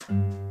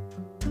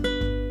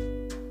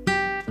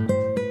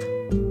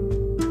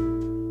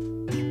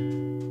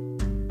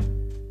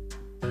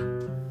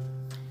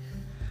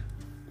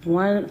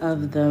One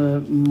of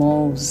the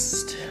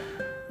most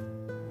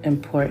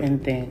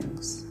important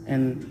things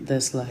in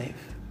this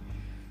life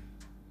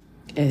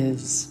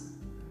is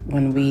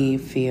when we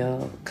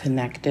feel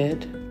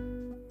connected,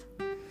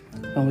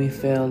 when we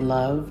feel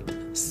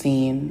loved,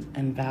 seen,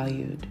 and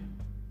valued.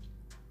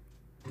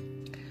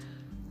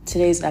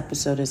 Today's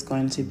episode is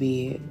going to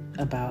be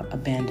about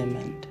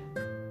abandonment,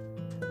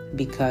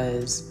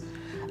 because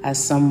as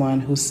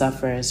someone who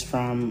suffers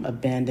from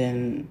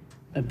abandonment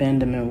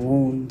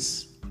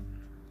wounds,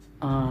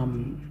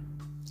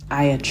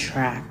 I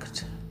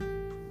attract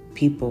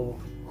people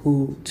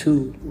who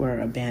too were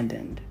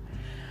abandoned,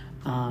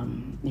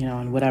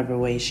 in whatever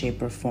way,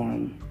 shape, or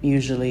form.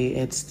 Usually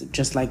it's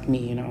just like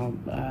me,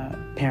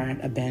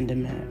 parent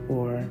abandonment,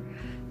 or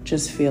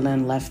just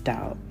feeling left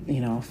out,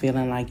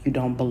 feeling like you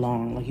don't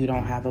belong, like you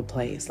don't have a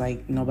place,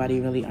 like nobody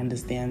really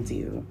understands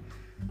you.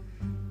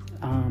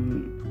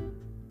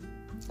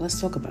 Let's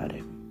talk about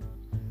it.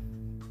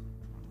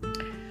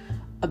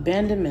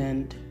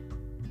 Abandonment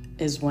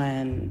is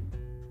when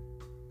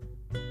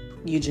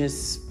you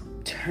just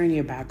turn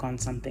your back on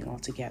something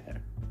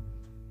altogether.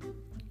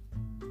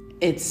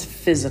 It's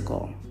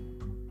physical,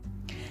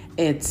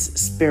 it's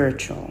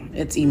spiritual,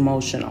 it's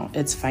emotional,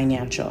 it's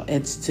financial.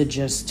 It's to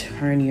just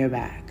turn your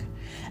back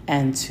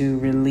and to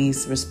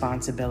release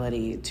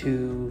responsibility,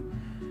 to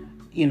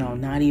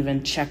not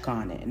even check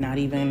on it, not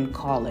even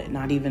call it,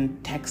 not even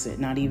text it,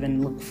 not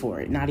even look for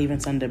it, not even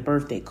send a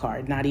birthday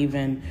card, not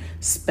even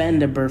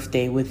spend a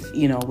birthday with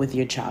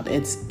your child.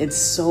 It's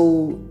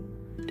so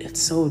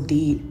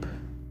deep.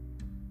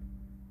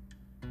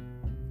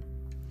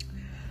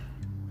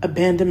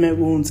 Abandonment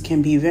wounds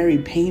can be very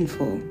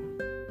painful,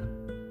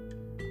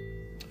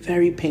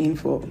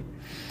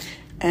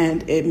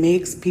 and it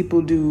makes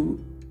people do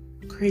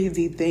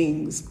crazy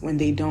things when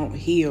they don't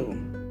heal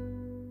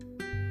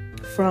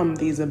from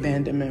these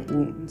abandonment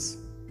wounds.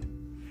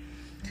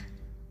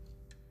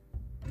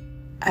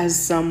 As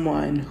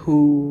someone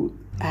who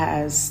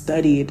has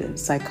studied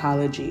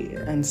psychology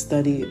and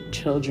studied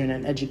children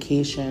and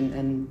education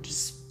and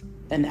just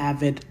an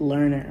avid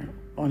learner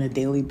on a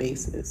daily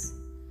basis,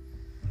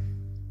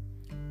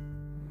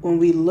 when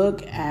we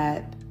look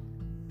at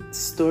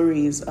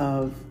stories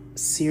of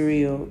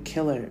serial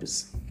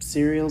killers,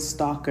 serial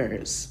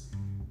stalkers,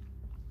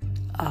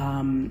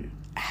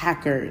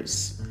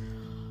 hackers,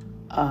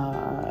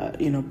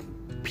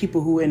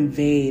 people who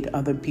invade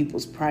other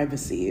people's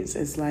privacies,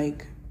 it's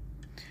like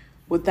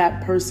what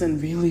that person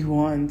really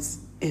wants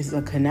is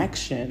a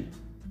connection.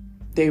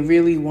 They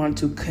really want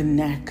to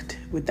connect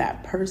with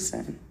that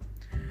person.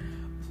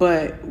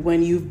 But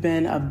when you've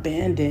been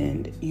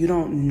abandoned, you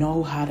don't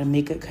know how to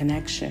make a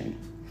connection.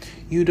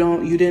 You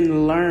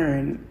didn't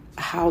learn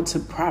how to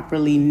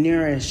properly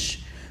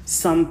nourish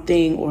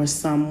something or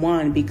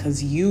someone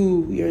because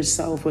you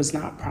yourself was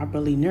not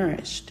properly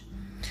nourished.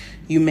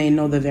 You may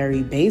know the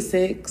very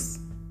basics,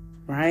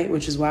 right?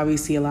 Which is why we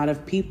see a lot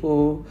of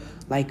people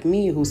like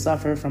me who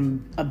suffer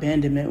from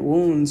abandonment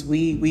wounds.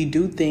 We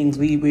do things,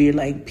 we're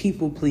like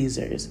people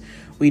pleasers.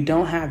 We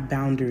don't have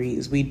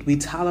boundaries. We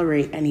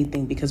tolerate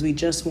anything because we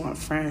just want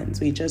friends.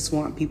 We just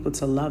want people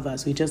to love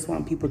us. We just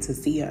want people to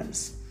see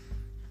us.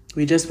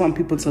 We just want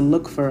people to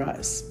look for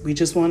us. We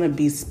just want to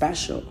be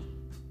special,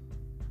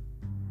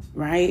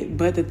 right?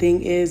 But the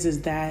thing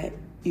is that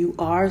you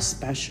are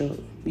special.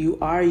 You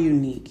are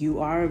unique. You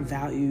are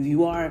valued.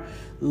 You are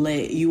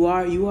lit. You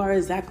are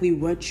exactly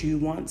what you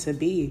want to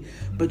be.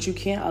 But you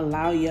can't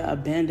allow your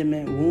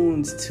abandonment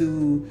wounds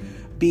to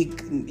be,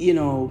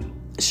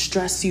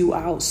 stress you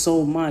out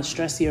so much,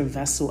 stress your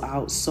vessel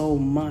out so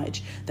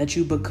much that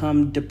you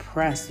become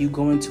depressed. You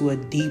go into a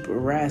deep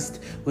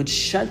rest, which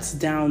shuts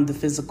down the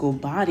physical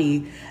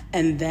body,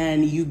 and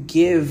then you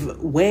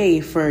give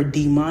way for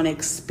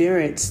demonic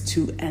spirits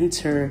to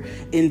enter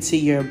into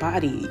your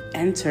body,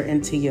 enter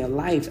into your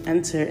life,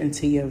 enter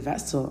into your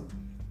vessel.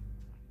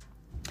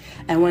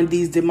 And when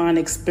these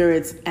demonic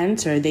spirits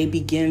enter, they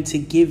begin to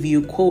give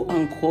you quote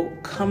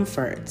unquote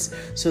comforts.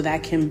 So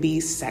that can be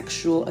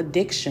sexual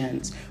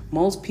addictions.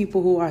 Most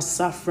people who are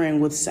suffering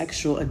with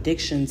sexual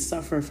addiction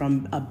suffer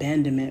from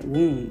abandonment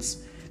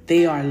wounds.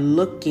 They are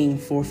looking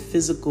for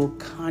physical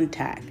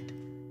contact.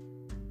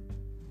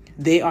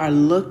 They are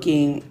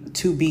looking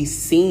to be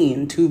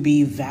seen, to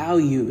be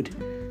valued,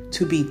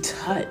 to be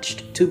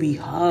touched, to be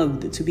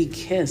hugged, to be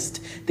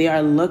kissed. They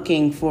are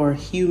looking for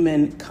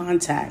human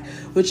contact,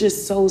 which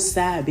is so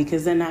sad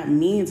because then that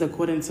means,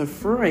 according to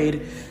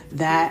Freud,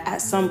 that at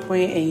some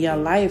point in your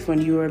life,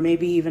 when you were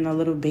maybe even a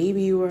little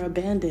baby, you were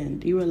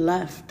abandoned, you were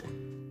left.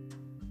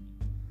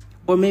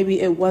 Or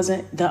maybe it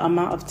wasn't the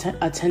amount of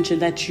attention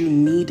that you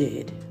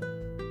needed,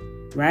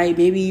 right?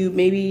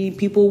 Maybe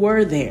people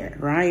were there,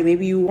 right?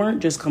 Maybe you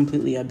weren't just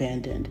completely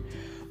abandoned.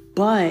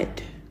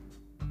 But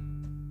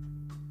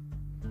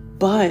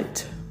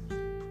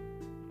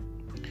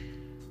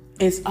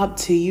it's up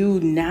to you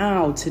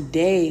now,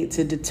 today,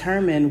 to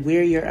determine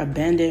where your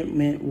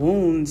abandonment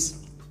wounds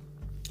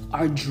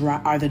are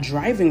the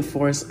driving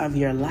force of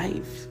your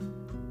life.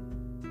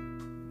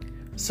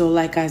 So So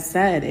like I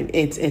said,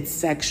 it's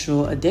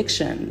sexual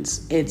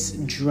addictions, it's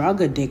drug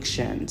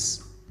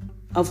addictions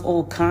of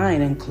all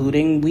kind,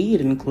 including weed,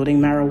 including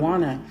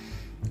marijuana.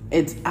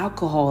 It's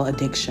alcohol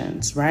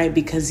addictions, right?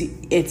 Because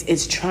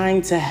it's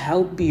trying to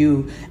help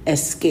you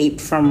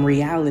escape from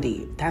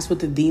reality. That's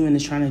what the demon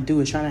is trying to do.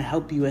 It's trying to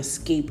help you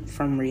escape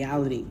from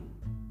reality.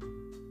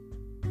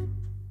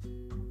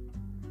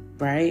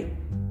 Right?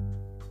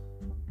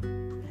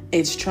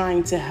 It's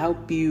trying to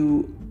help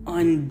you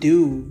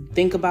undo.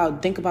 Think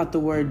about the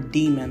word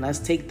demon. Let's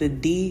take the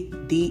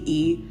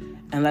D-E,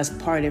 and let's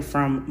part it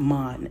from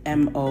mon,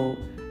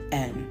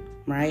 M-O-N,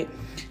 right?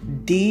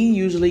 D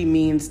usually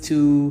means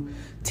to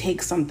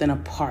take something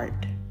apart,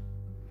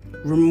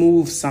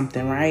 remove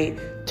something, right?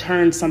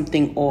 Turn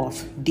something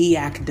off,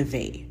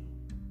 deactivate,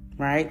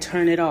 right?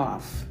 Turn it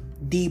off,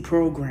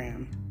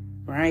 deprogram,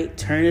 right?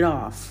 Turn it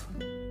off.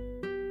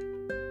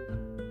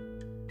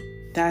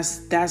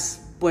 That's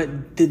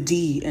what the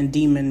D in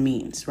demon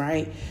means,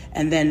 right?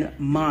 And then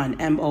mon,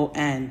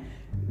 M-O-N,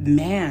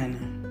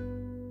 man.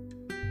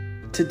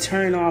 To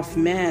turn off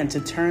man, to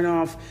turn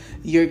off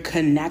your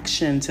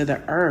connection to the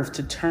earth,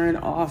 to turn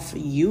off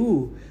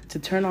you, to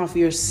turn off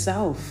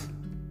yourself.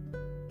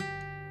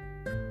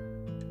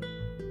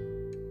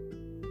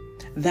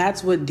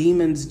 That's what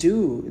demons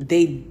do.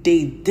 They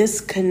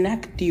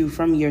disconnect you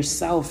from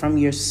yourself, from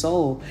your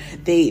soul.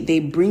 They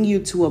bring you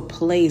to a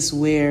place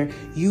where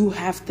you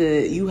have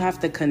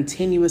to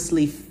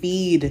continuously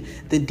feed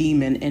the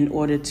demon in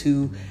order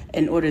to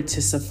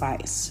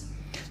suffice.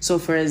 So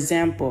for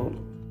example,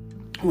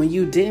 when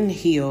you didn't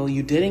heal,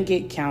 you didn't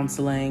get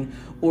counseling,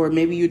 or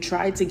maybe you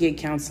tried to get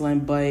counseling,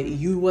 but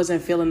you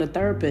wasn't feeling a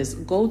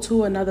therapist, go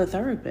to another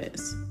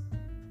therapist.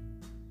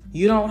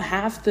 You don't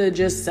have to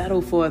just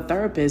settle for a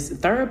therapist.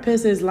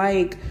 Therapist is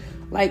like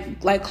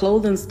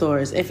clothing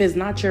stores. If it's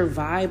not your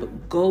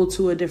vibe, go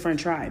to a different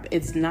tribe.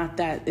 It's not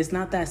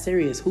that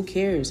serious. Who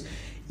cares?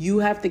 You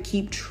have to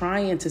keep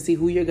trying to see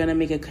who you're going to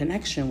make a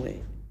connection with.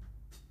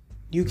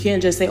 You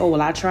can't just say, oh,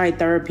 well, I tried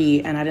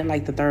therapy and I didn't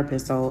like the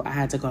therapist, so I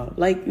had to go.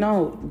 Like,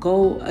 no,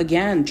 go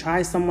again,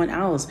 try someone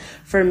else.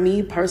 For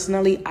me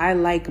personally, I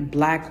like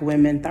Black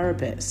women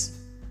therapists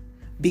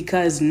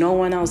because no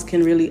one else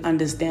can really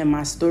understand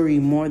my story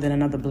more than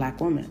another Black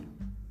woman.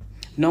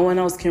 No one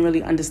else can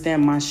really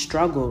understand my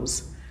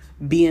struggles,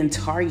 being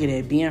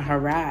targeted, being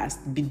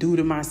harassed due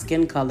to my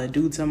skin color,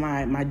 due to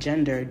my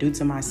gender, due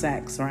to my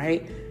sex,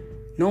 right?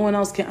 No one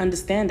else can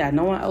understand that.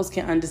 No one else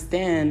can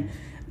understand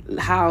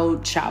how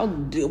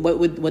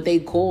what they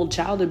call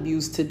child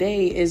abuse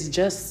today is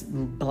just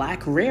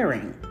Black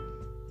rearing,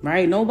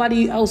 right?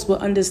 Nobody else will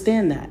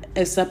understand that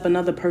except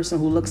another person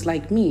who looks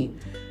like me.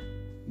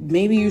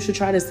 Maybe you should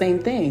try the same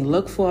thing.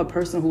 Look for a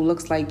person who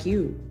looks like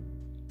you,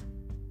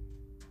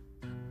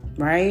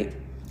 right?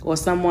 Or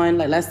someone,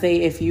 like, let's say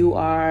if you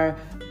are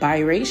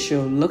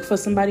biracial, look for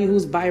somebody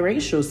who's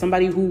biracial,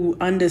 somebody who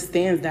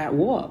understands that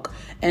walk.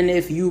 And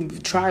if you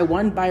try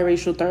one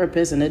biracial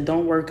therapist and it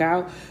don't work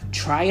out,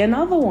 try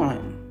another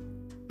one,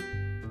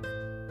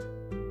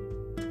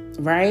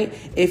 right?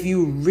 If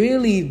you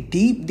really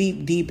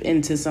deep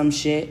into some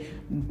shit,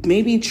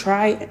 maybe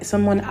try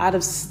someone out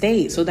of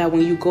state so that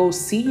when you go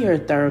see your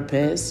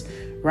therapist,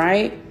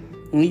 right?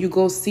 When you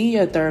go see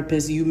your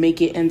therapist, you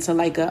make it into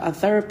like a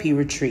therapy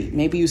retreat.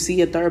 Maybe you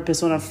see a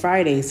therapist on a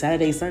Friday,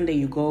 Saturday, Sunday,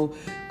 you go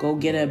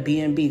get a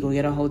B&B, go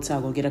get a hotel,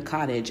 go get a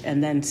cottage,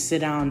 and then sit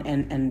down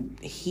and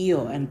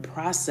heal and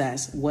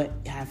process what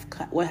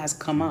has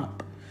come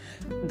up.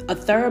 A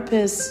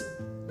therapist's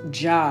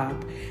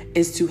job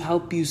is to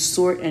help you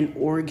sort and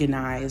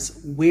organize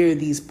where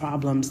these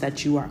problems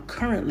that you are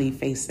currently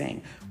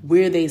facing,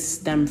 where they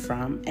stem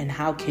from, and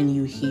how can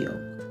you heal.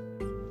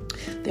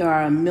 There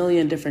are a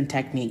million different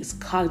techniques: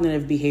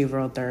 cognitive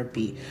behavioral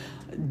therapy,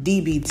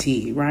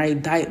 DBT,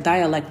 right?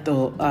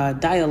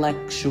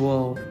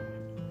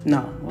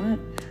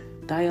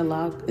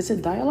 Dialogue. Is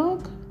it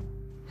dialogue?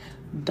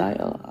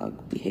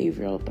 Dialogue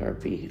behavioral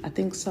therapy. I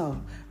think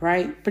so,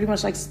 right? Pretty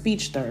much like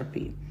speech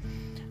therapy.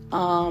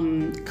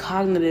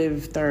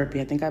 Cognitive therapy.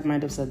 I think I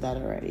might have said that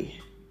already.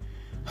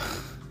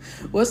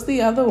 What's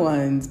the other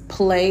ones?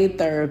 Play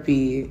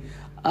therapy.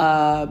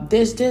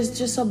 There's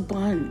just a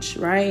bunch,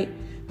 right?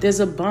 There's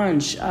a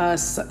bunch.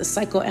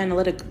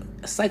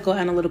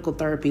 Psychoanalytical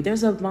therapy.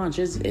 There's a bunch.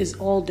 It's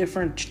all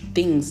different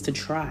things to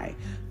try.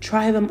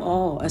 Try them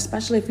all,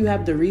 especially if you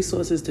have the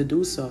resources to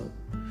do so.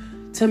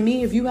 To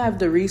me, if you have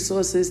the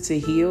resources to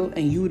heal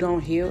and you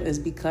don't heal, it's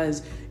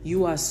because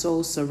you are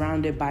so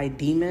surrounded by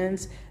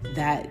demons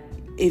that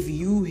if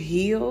you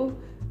heal,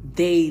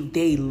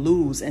 they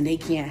lose, and they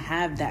can't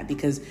have that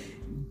because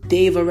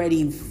they've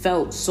already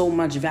felt so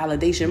much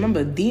validation.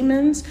 Remember,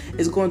 demons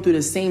is going through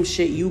the same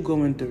shit you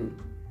going through,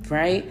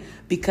 right?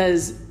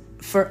 Because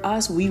for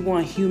us, we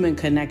want human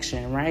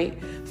connection,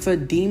 right? For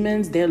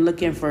demons, they're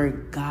looking for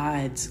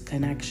God's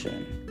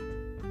connection.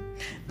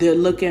 They're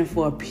looking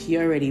for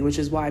purity, which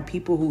is why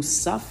people who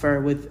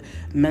suffer with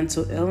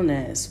mental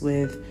illness,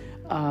 with,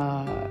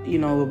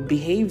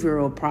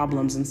 behavioral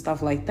problems and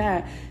stuff like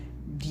that,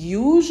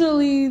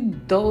 usually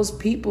those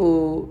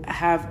people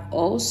have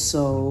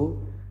also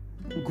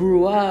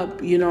grew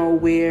up,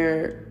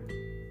 where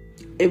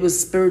it was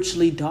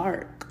spiritually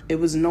dark. It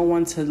was no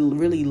one to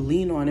really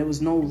lean on. It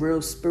was no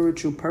real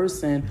spiritual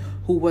person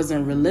who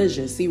wasn't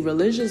religious. See,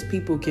 religious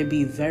people can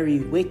be very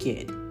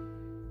wicked.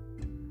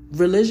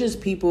 Religious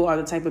people are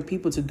the type of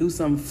people to do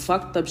some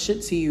fucked up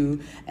shit to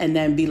you and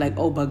then be like,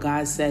 oh, but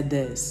God said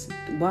this.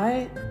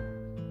 What?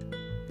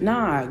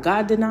 Nah,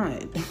 God did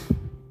not.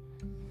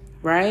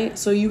 Right?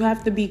 So you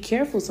have to be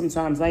careful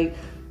sometimes. Like,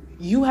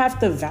 you have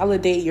to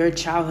validate your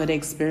childhood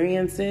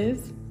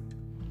experiences,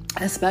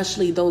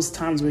 especially those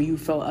times where you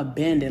felt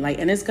abandoned. Like,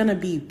 and it's going to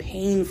be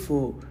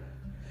painful.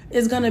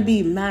 It's going to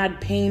be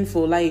mad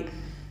painful. Like,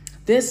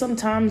 there's some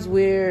times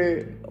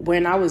where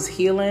when I was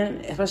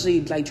healing,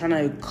 especially like trying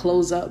to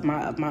close up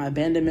my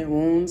abandonment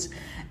wounds,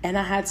 and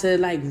I had to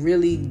like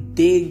really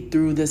dig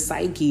through the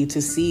psyche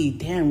to see,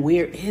 damn,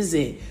 where is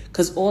it?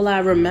 Because all I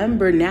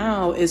remember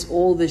now is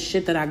all the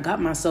shit that I got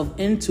myself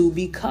into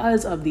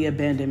because of the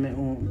abandonment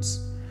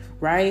wounds,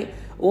 right?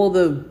 All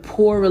the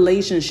poor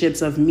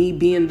relationships of me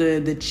being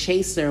the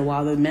chaser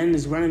while the man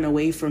is running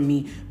away from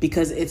me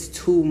because it's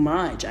too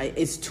much.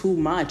 It's too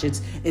much.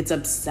 It's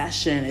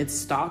obsession. It's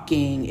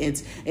stalking.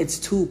 It's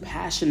too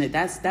passionate.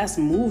 That's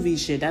movie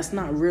shit. That's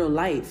not real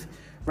life,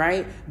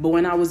 right? But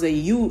when I was a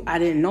youth, I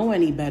didn't know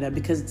any better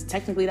because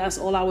technically that's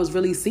all I was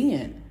really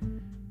seeing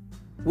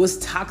was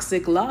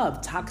toxic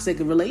love, toxic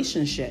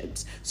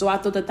relationships. So I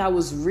thought that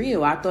was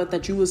real. I thought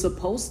that you were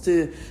supposed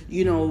to,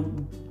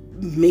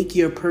 make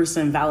your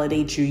person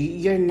validate you.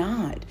 You're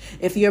not.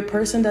 If your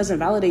person doesn't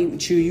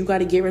validate you, you got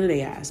to get rid of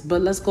their ass.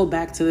 But let's go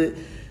back to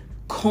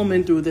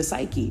combing through the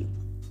psyche.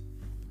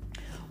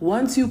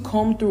 Once you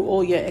comb through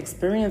all your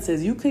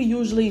experiences, you could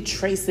usually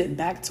trace it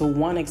back to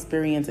one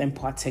experience in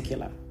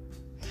particular.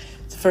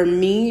 For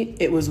me,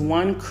 it was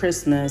one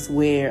Christmas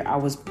where I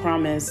was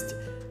promised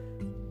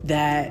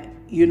that,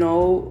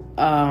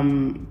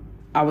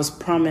 I was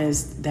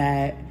promised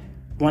that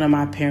one of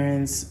my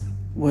parents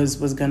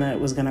was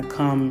gonna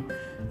come,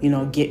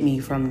 get me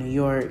from New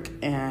York,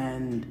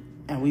 and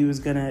we was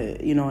gonna,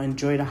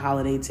 enjoy the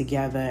holiday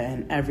together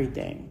and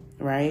everything,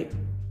 right?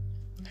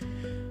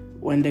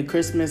 When the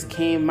Christmas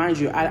came, mind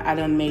you, I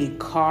done made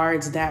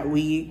cards that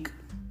week.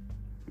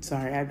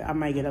 Sorry, I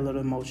might get a little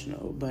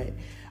emotional, but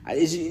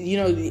this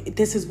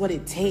is what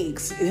it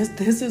takes.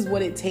 This is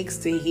what it takes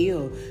to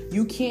heal.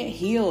 You can't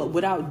heal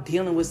without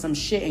dealing with some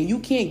shit, and you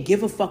can't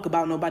give a fuck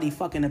about nobody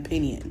fucking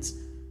opinions.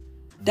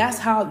 That's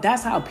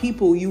how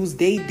people use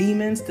their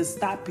demons to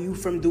stop you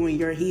from doing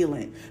your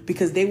healing,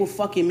 because they will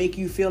fucking make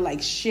you feel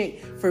like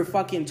shit for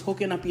fucking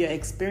talking up your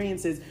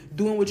experiences,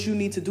 doing what you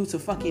need to do to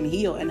fucking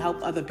heal and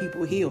help other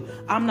people heal.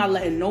 I'm not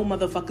letting no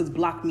motherfuckers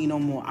block me no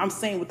more. I'm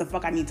saying what the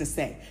fuck I need to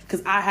say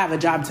because I have a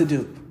job to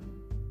do.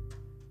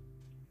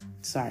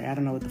 Sorry, I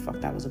don't know what the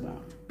fuck that was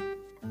about.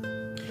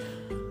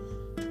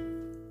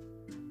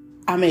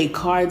 I made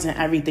cards and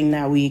everything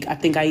that week. I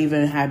think I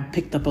even had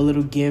picked up a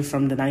little gift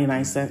from the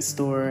 99-cent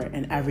store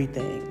and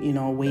everything,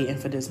 waiting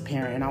for this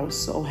parent. And I was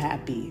so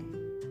happy.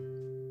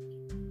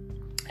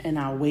 And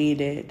I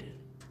waited.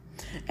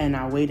 And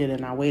I waited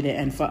and I waited.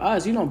 And for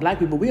us, black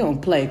people, we don't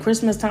play.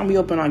 Christmas time, we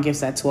open our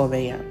gifts at 12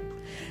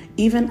 a.m.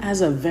 Even as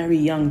a very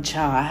young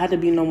child, I had to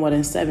be no more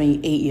than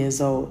 7, 8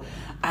 years old.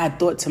 I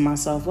thought to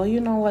myself, well,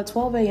 you know what?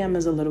 12 a.m.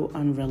 is a little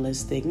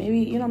unrealistic.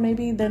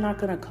 Maybe they're not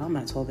going to come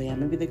at 12 a.m.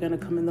 Maybe they're going to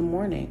come in the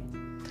morning.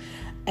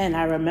 And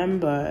I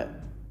remember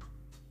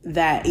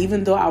that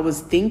even though I was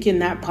thinking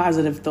that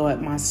positive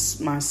thought, my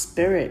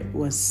spirit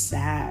was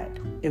sad.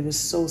 It was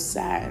so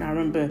sad. And I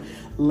remember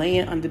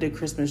laying under the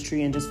Christmas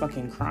tree and just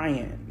fucking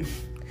crying.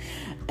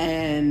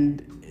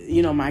 And,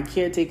 my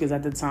caretakers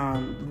at the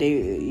time,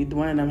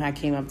 one of them had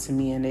came up to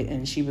me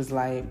and she was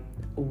like,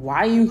 why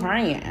are you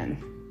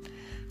crying?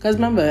 Because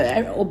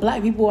remember,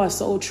 black people are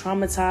so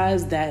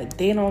traumatized that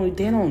they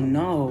don't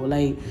know.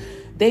 Like,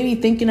 they be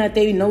thinking that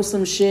they know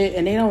some shit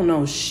and they don't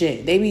know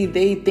shit.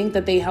 They think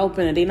that they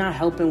helping and they not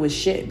helping with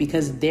shit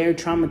because they're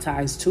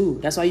traumatized too.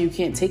 That's why you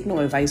can't take no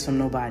advice from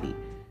nobody.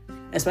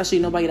 Especially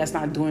nobody that's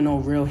not doing no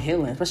real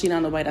healing. Especially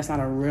not nobody that's not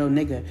a real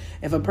nigga.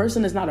 If a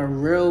person is not a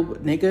real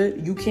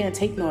nigga, you can't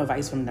take no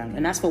advice from them.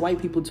 And that's for white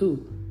people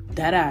too.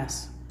 That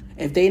ass.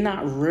 If they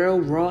not real,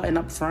 raw, and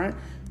upfront,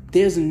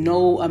 there's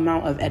no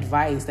amount of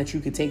advice that you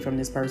could take from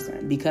this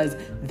person because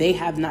they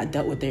have not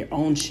dealt with their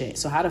own shit.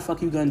 So how the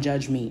fuck you gonna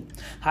judge me?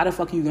 How the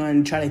fuck you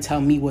gonna try to tell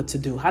me what to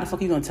do? How the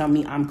fuck you gonna tell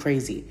me I'm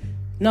crazy?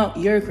 No,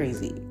 you're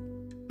crazy.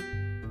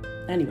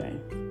 Anyway.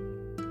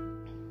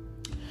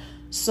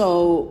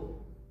 So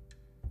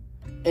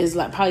it's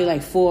probably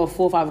 4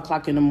 or 5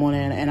 o'clock in the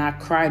morning, and I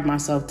cried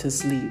myself to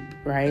sleep,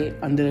 right?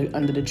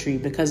 Under the tree.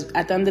 Because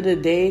at the end of the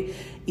day,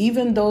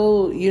 even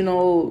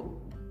though,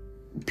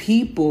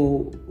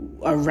 people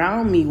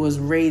around me was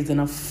raised in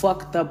a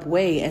fucked up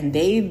way and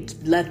they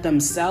let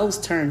themselves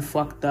turn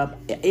fucked up,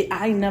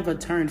 I never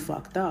turned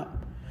fucked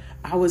up.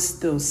 I was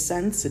still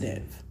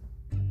sensitive.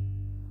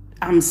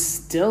 I'm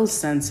still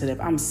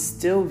sensitive. I'm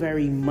still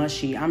very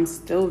mushy. I'm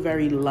still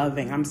very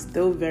loving. I'm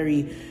still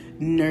very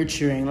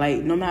nurturing,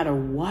 like no matter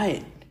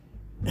what.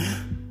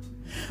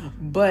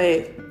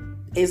 But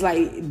it's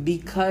like,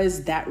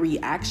 because that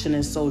reaction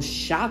is so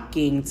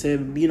shocking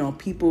to, you know,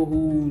 people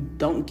who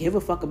don't give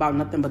a fuck about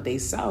nothing but they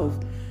self,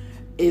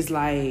 is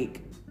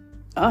like,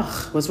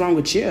 ugh, what's wrong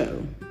with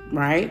you,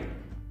 right?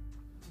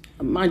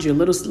 Mind you,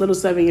 little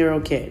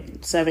 7-8-year-old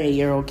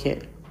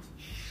kid.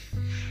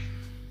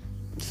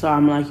 So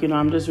I'm like, you know,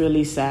 I'm just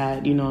really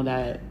sad, you know,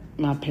 that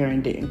my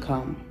parent didn't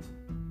come.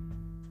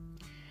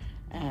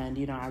 And,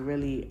 you know, I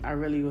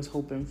really was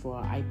hoping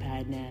for an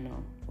iPad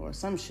Nano or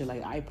some shit,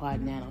 like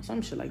iPod Nano,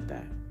 some shit like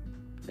that.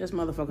 This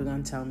motherfucker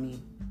gonna tell me,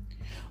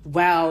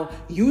 well,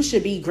 you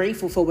should be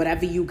grateful for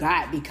whatever you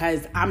got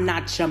because I'm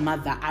not your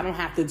mother. I don't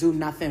have to do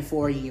nothing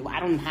for you. I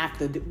don't have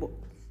to do...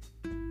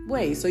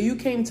 Wait, so you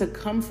came to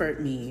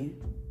comfort me?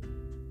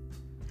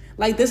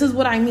 Like, this is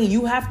what I mean.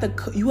 You have to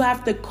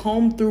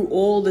comb through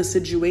all the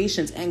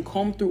situations and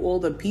comb through all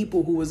the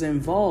people who was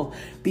involved,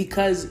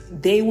 because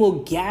they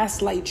will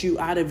gaslight you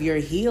out of your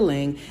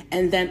healing.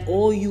 And then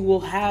all you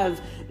will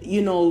have,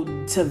 you know,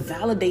 to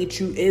validate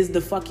you is the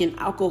fucking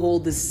alcohol,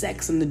 the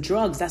sex, and the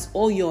drugs. That's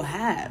all you'll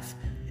have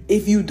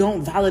if you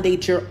don't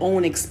validate your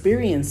own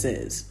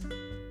experiences.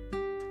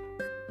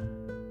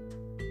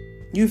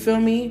 You feel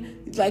me?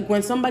 Like,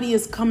 when somebody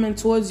is coming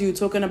towards you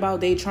talking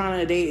about they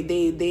trying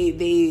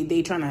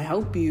to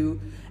help you,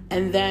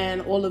 and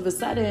then all of a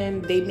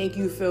sudden they make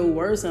you feel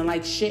worse and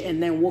like shit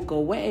and then walk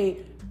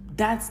away,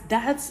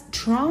 that's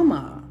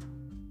trauma.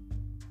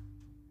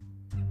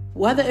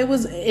 Whether it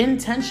was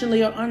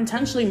intentionally or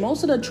unintentionally,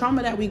 most of the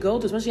trauma that we go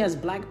through, especially as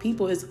Black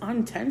people, is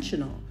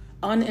unintentional.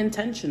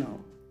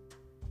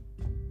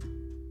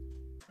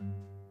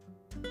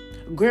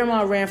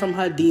 Grandma ran from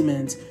her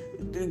demons.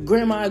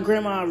 Grandma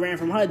ran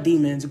from her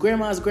demons.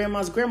 Grandma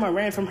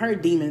ran from her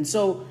demons.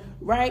 So,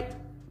 right?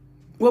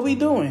 What we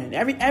doing?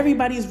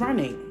 Everybody's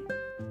running.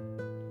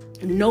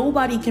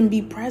 Nobody can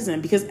be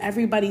present because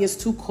everybody is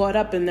too caught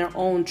up in their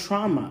own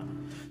trauma.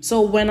 So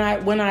when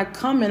I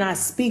come and I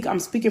speak, I'm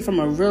speaking from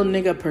a real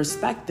nigga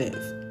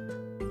perspective.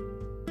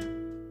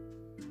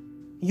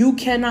 You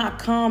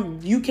cannot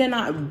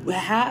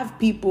have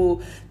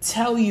people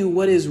tell you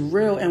what is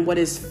real and what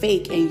is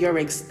fake in your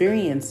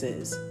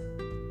experiences.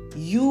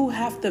 You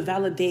have to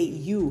validate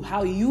you.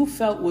 How you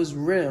felt was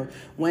real.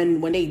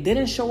 When they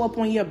didn't show up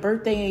on your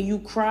birthday and you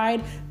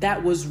cried,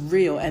 that was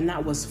real and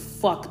that was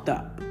fucked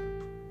up.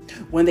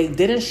 When they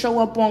didn't show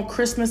up on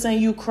Christmas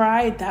and you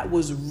cried, that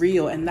was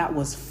real and that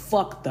was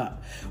fucked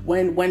up.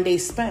 When they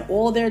spent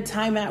all their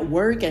time at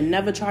work and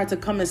never tried to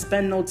come and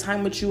spend no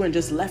time with you and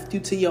just left you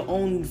to your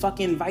own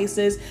fucking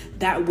vices,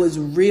 that was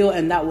real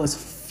and that was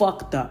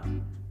fucked up.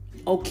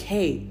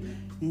 Okay.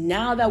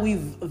 Now that we've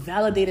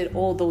validated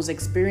all those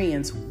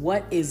experiences,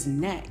 what is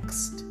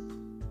next?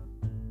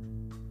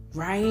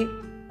 Right?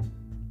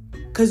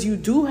 Because you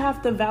do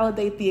have to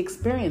validate the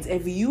experience.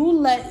 If you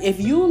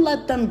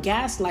let them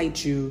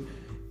gaslight you,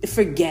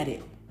 forget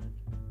it.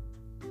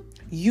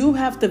 You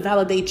have to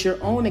validate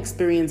your own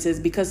experiences,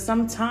 because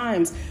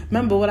sometimes,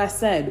 remember what I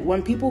said,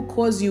 when people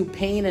cause you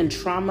pain and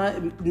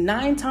trauma,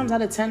 9 times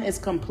out of 10 it's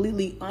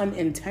completely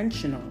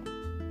unintentional.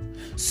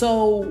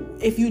 So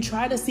if you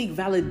try to seek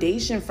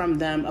validation from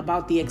them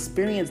about the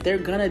experience, they're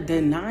gonna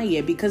deny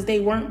it because they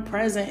weren't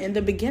present in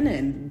the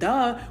beginning.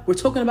 Duh, we're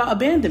talking about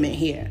abandonment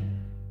here.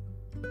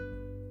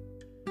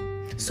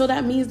 So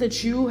that means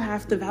that you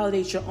have to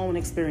validate your own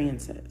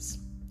experiences,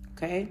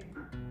 okay?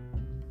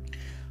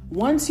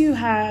 Once you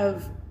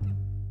have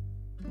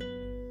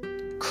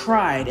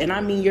cried, and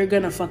I mean you're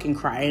gonna fucking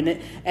cry,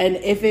 and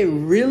if it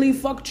really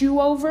fucked you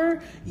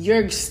over,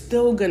 you're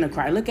still gonna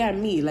cry. Look at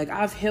me, like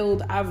I've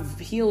healed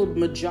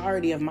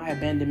majority of my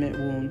abandonment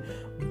wound,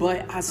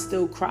 but I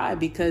still cry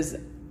because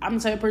I'm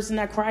the type of person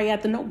that cry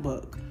at the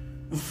Notebook.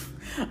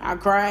 I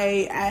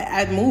cry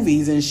at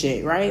movies and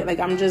shit, right? Like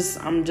I'm just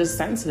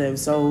sensitive,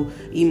 so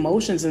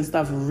emotions and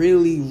stuff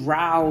really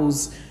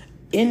rouse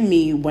in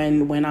me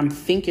when I'm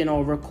thinking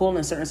or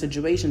recalling certain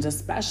situations.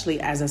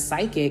 Especially as a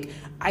psychic,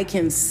 I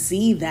can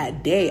see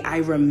that day. I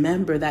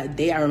remember that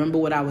day. I remember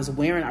what I was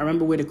wearing. I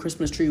remember where the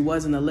Christmas tree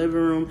was in the living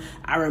room.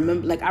 I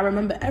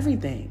remember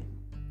everything,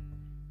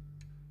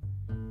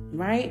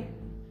 right?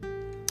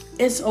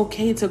 It's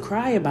okay to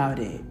cry about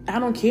it. I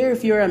don't care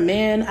if you're a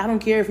man. I don't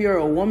care if you're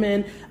a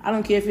woman. I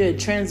don't care if you're a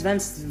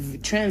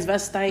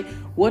transvestite,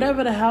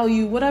 whatever the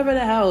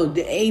hell,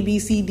 the A, B,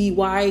 C, D,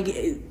 Y,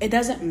 it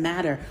doesn't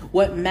matter.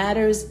 What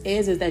matters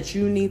is that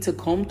you need to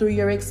comb through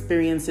your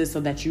experiences so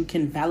that you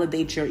can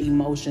validate your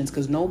emotions,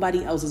 because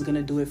nobody else is going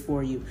to do it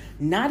for you.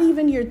 Not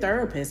even your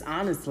therapist,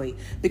 honestly,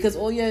 because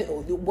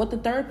what the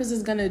therapist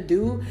is going to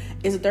do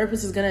is the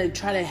therapist is going to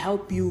try to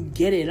help you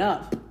get it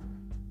up.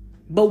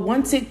 But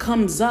once it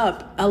comes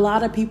up, a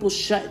lot of people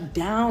shut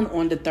down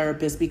on the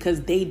therapist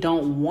because they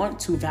don't want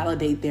to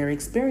validate their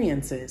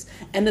experiences.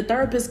 And the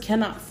therapist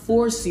cannot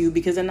force you,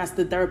 because then that's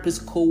the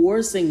therapist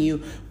coercing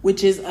you,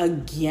 which is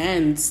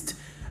against,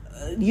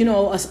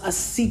 a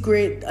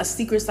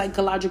secret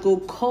psychological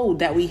code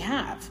that we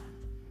have.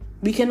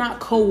 We cannot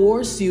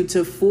coerce you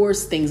to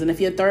force things. And if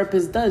your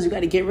therapist does, you got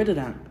to get rid of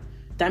them.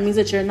 That means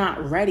that you're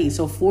not ready.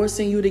 So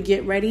forcing you to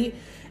get ready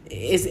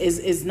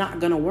is not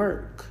gonna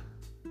work.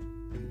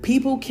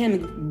 People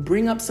can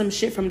bring up some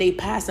shit from their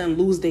past and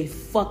lose their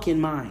fucking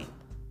mind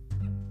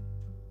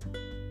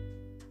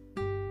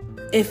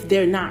if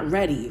they're not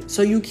ready.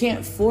 So you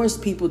can't force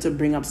people to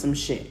bring up some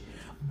shit.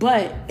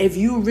 But if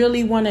you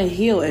really want to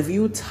heal, if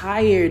you're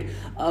tired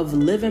of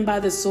living by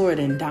the sword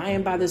and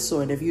dying by the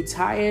sword, if you're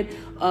tired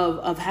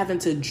of having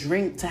to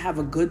drink to have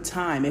a good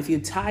time, if you're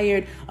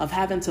tired of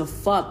having to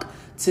fuck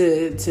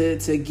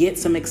to get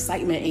some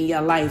excitement in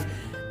your life,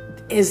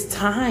 it's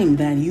time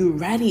then. You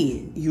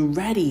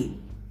ready.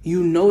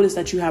 You notice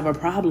that you have a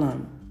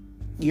problem.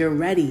 You're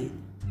ready.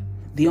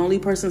 The only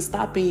person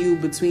stopping you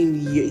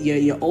between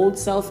your old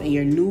self and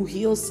your new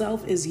healed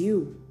self is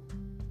you.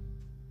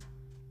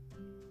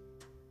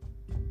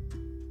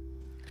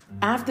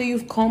 After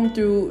you've come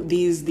through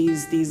these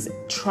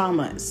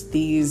traumas,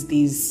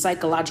 these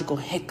psychological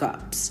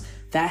hiccups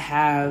that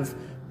have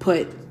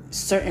put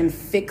certain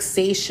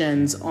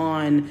fixations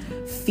on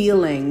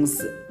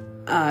feelings,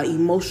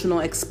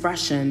 emotional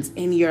expressions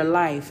in your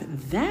life,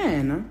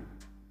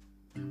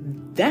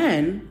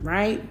 then,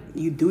 right,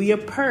 you do your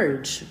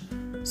purge.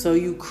 So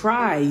you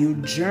cry, you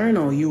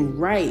journal, you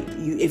write.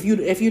 If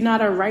you're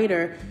not a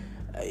writer,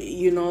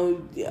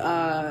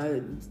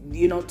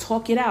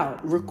 talk it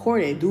out,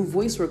 record it, do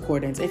voice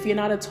recordings. If you're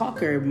not a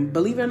talker,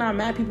 believe it or not,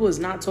 mad people is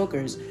not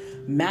talkers.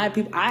 Mad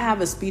people. I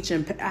have a speech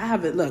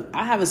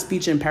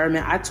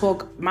impairment. I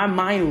talk. My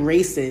mind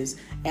races,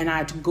 and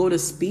I go to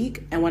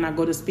speak. And when I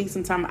go to speak,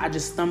 sometimes I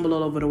just stumble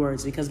all over the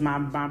words because my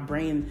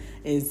brain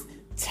is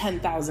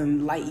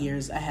 10,000 light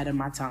years ahead of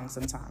my tongue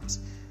sometimes.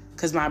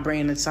 Because my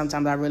brain,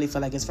 sometimes I really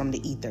feel like it's from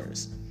the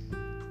ethers.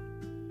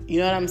 You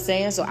know what I'm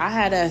saying? So I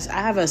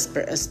have a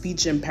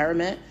speech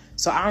impairment.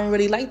 So I don't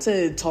really like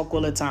to talk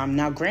all the time.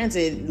 Now,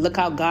 granted, look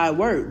how God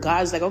works.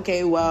 God's like,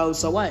 okay, well,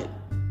 so what?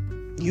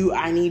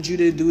 I need you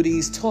to do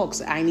these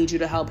talks. I need you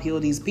to help heal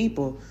these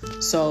people.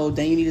 So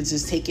then you need to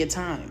just take your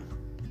time.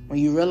 When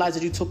you realize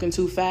that you're talking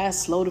too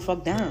fast, slow the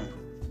fuck down.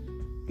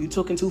 You're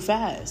talking too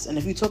fast. And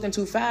if you're talking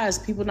too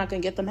fast, people are not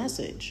going to get the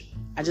message.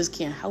 I just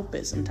can't help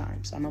it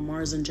sometimes. I'm a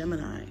Mars and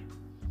Gemini.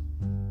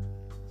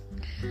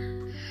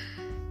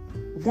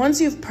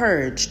 Once you've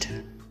purged,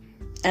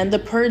 and the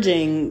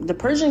purging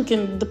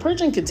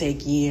can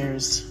take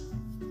years,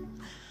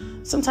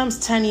 sometimes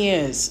 10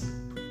 years,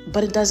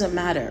 but it doesn't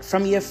matter.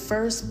 From your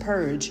first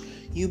purge,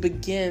 you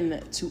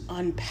begin to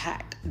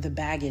unpack the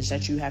baggage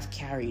that you have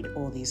carried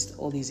all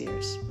these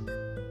years.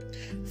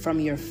 From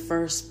your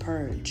first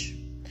purge,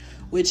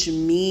 which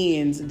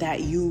means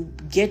that you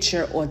get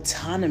your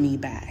autonomy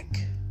back.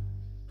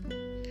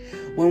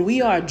 When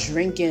we are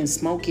drinking,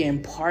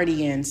 smoking,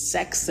 partying,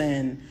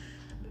 sexing,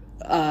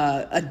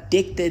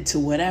 addicted to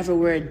whatever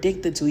we're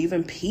addicted to,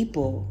 even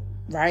people,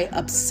 right?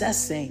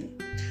 Obsessing.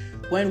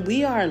 When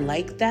we are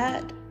like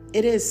that,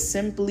 it is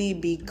simply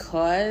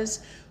because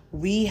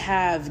we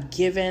have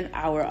given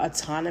our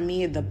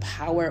autonomy, the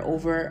power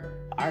over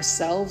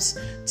ourselves,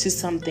 to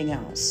something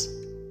else.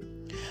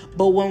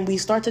 But when we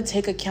start to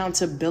take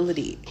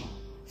accountability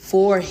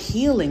for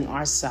healing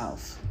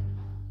ourselves,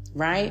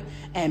 right?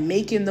 And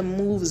making the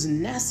moves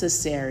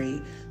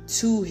necessary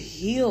to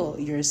heal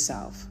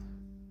yourself,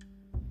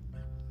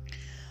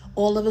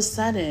 all of a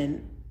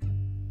sudden,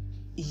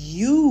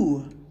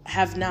 you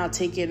have now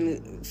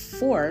taken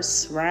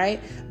force,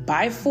 right?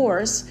 By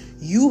force,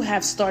 you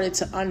have started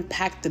to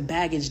unpack the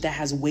baggage that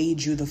has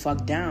weighed you the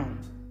fuck down.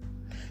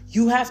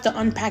 You have to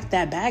unpack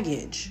that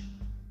baggage.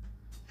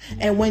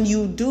 And when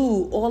you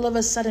do, all of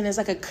a sudden, there's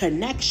like a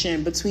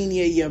connection between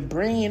your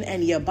brain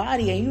and your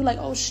body. And you're like,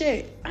 oh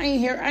shit, I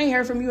ain't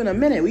heard from you in a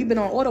minute. We've been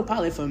on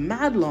autopilot for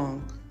mad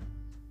long.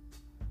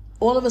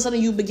 All of a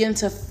sudden, you begin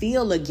to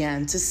feel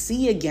again, to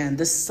see again.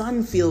 The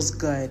sun feels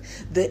good.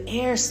 The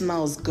air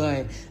smells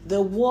good.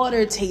 The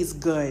water tastes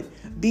good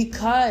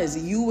because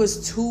you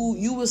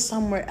was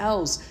somewhere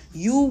else.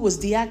 You was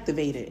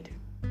deactivated.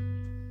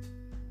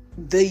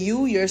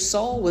 Your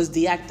soul was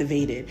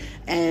deactivated.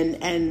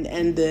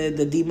 And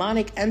the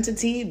demonic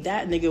entity,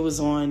 that nigga was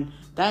on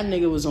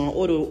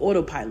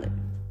autopilot.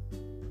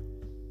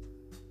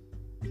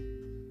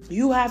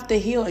 You have to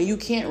heal, and you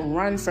can't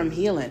run from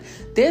healing.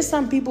 There's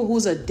some people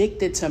who's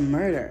addicted to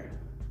murder.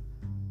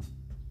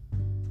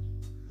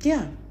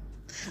 Yeah.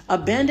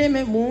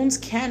 Abandonment wounds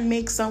can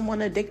make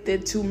someone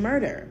addicted to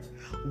murder.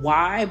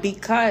 Why?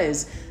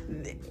 Because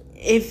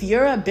if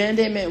your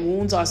abandonment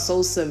wounds are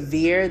so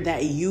severe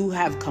that you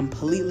have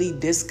completely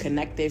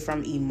disconnected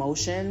from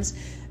emotions,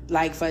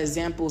 like for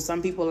example,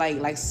 some people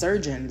like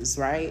surgeons,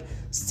 right?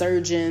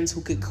 Surgeons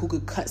who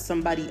could cut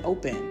somebody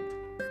open.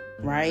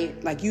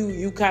 Right? Like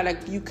you kind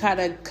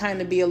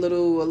of be a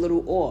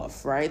little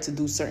off, right? To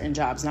do certain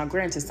jobs. Now,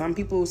 granted,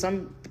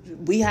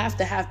 we have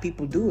to have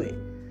people do it.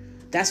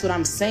 That's what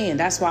I'm saying.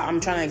 That's why I'm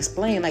trying to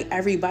explain, like,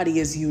 everybody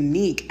is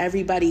unique.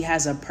 Everybody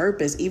has a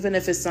purpose, even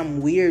if it's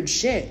some weird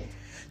shit.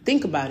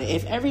 Think about it.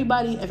 If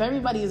everybody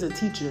is a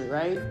teacher,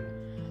 right?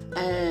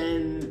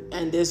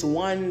 And this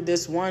one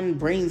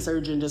brain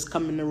surgeon just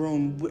come in the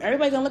room,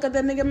 everybody gonna look at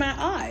that nigga mad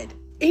odd.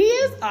 He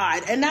is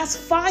odd, and that's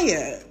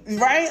fire,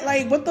 right?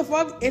 Like, what the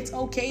fuck? It's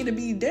okay to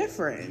be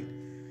different.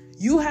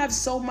 You have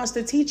so much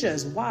to teach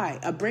us. Why?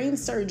 A brain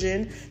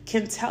surgeon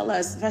can tell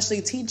us,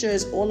 especially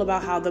teachers, all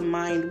about how the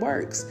mind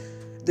works.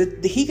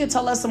 He could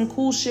tell us some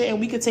cool shit, and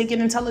we could take it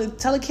and tell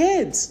the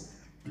kids.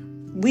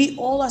 We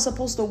all are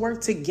supposed to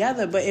work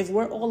together, but if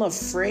we're all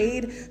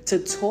afraid to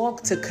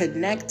talk, to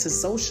connect, to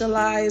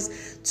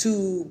socialize,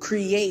 to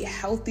create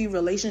healthy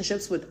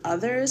relationships with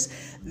others,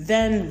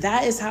 then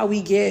that is how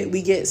we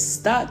get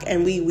stuck,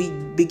 and we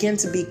begin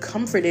to be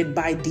comforted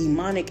by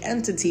demonic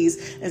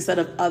entities instead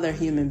of other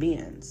human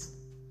beings.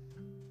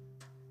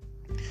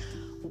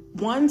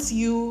 Once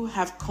you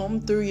have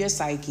combed through your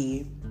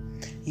psyche,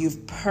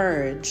 you've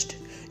purged,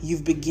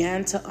 you've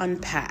began to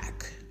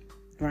unpack,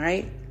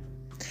 right?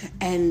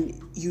 And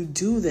you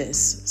do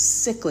this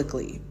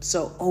cyclically,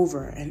 so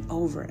over and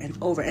over and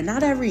over, and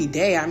not every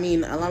day. I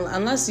mean,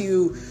 unless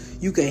you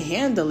can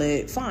handle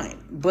it, fine.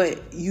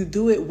 But you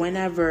do it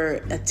whenever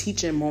a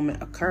teaching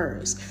moment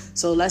occurs.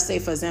 So let's say,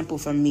 for example,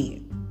 for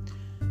me,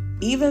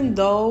 even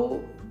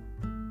though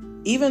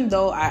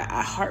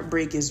I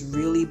heartbreak is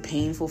really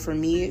painful for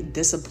me,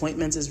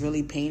 disappointments is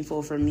really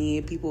painful for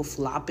me, people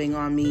flopping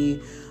on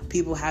me,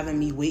 people having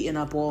me waiting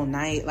up all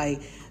night,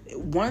 like.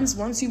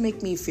 Once you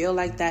make me feel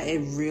like that, it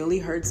really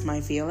hurts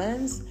my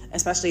feelings,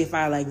 especially if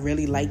I like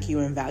really like you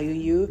and value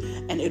you,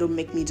 and it'll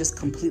make me just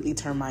completely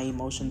turn my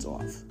emotions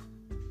off.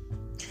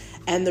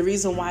 And the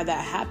reason why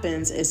that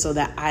happens is so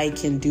that I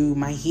can do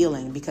my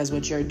healing, because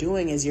what you're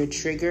doing is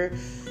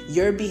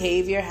your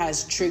behavior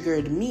has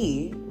triggered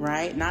me,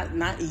 right?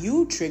 Not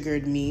you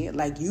triggered me,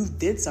 like you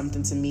did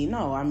something to me.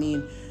 No, I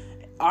mean,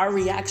 our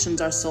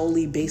reactions are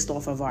solely based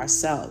off of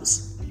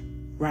ourselves,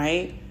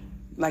 right?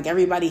 Like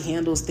everybody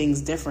handles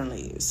things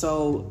differently.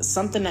 So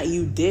something that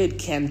you did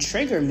can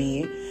trigger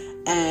me.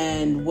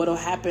 And what'll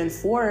happen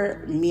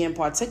for me in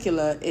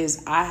particular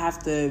is I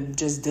have to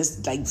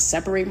just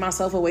separate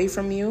myself away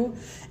from you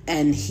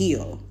and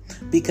heal,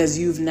 because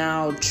you've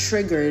now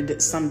triggered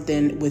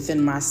something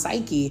within my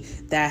psyche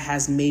that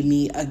has made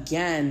me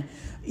again,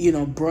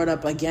 brought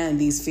up again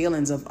these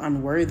feelings of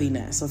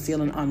unworthiness, of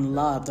feeling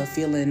unloved, of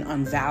feeling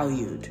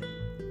unvalued.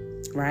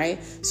 Right?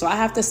 So I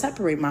have to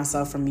separate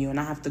myself from you, and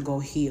I have to go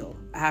heal.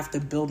 I have to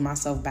build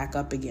myself back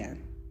up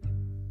again.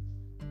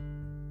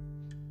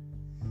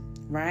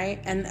 Right?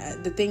 And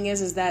the thing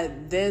is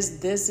that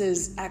this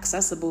is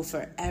accessible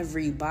for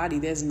everybody.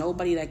 There's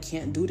nobody that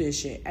can't do this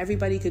shit.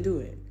 Everybody could do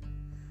it.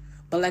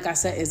 But like I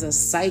said, it's a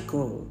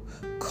cycle.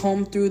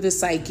 Comb through the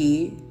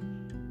psyche,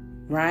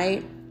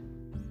 right?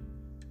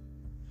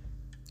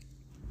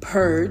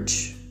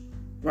 Purge.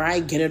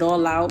 Right? Get it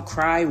all out,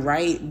 cry,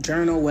 write,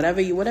 journal,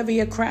 whatever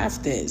your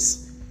craft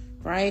is,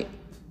 right?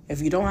 If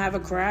you don't have a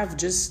craft,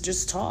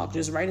 just talk,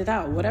 just write it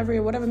out,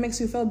 whatever makes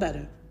you feel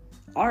better.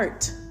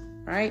 Art,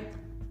 right?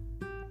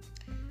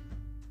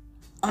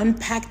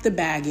 Unpack the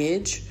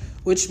baggage,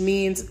 which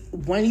means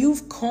when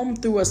you've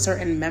combed through a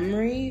certain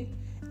memory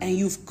and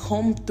you've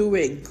combed through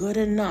it good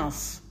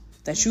enough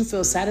that you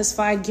feel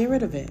satisfied, get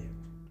rid of it.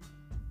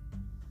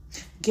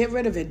 Get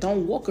rid of it.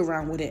 Don't walk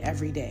around with it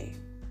every day.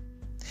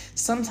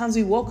 Sometimes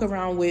we walk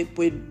around with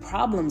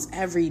problems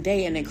every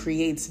day, and it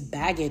creates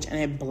baggage, and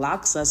it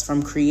blocks us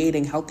from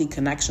creating healthy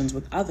connections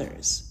with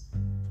others.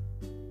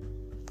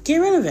 Get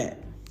rid of it.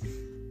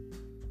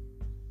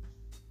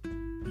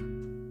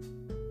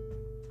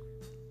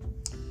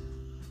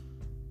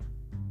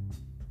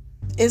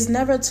 It's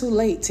never too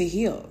late to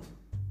heal.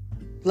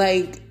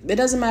 Like, it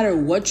doesn't matter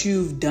what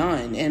you've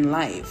done in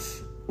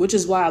life, which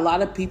is why a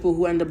lot of people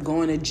who end up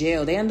going to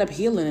jail, they end up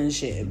healing and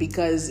shit,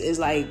 because it's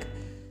like,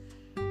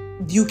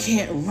 you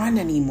can't run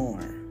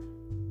anymore.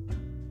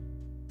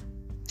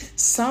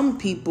 Some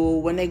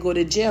people, when they go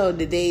to jail,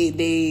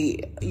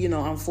 they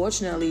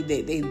unfortunately,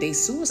 they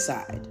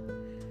suicide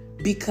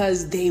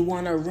because they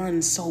want to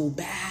run so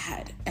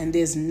bad, and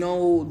there's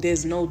no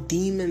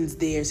demons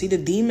there. See, the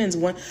demons,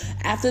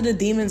 after the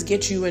demons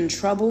get you in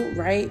trouble,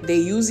 right? They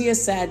use your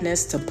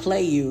sadness to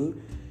play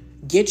you,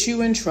 get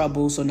you in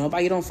trouble so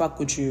nobody don't fuck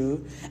with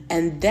you,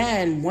 and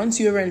then once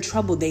you're in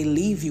trouble, they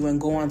leave you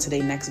and go on to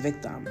their next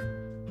victim.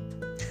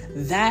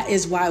 That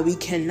is why we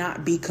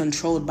cannot be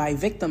controlled by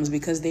victims,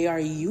 because they are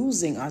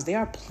using us. They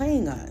are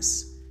playing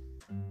us.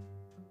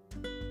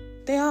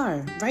 They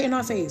are, right in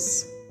our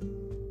face.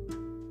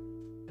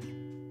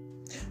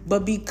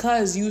 But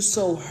because you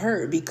so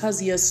hurt,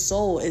 because your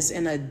soul is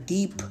in a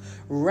deep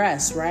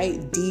rest,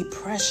 right?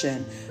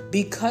 Depression.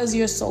 Because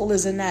your soul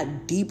is in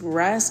that deep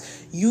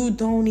rest, you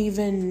don't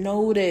even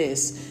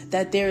notice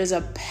that there is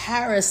a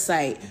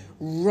parasite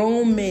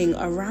roaming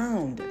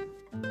around.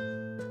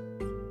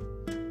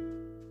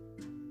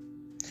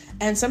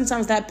 And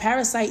sometimes that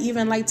parasite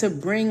even like to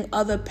bring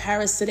other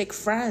parasitic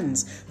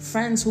friends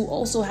who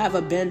also have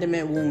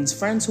abandonment wounds,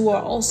 friends who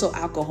are also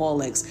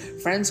alcoholics,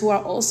 friends who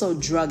are also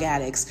drug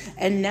addicts.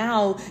 And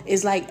now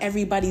it's like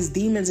everybody's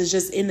demons is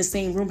just in the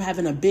same room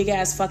having a big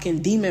ass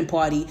fucking demon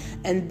party.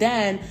 And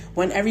then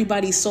when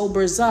everybody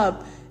sobers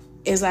up,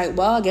 it's like,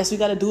 well, I guess we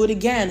got to do it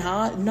again,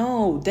 huh?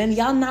 No, then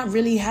y'all not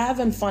really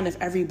having fun if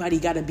everybody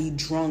got to be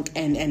drunk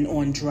and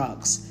on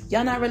drugs.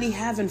 Y'all not really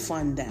having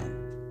fun then.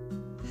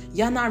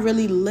 Y'all not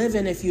really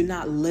living if you're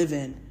not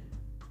living.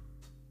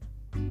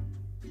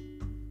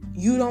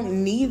 You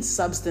don't need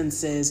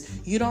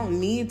substances. You don't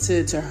need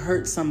to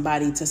hurt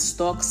somebody, to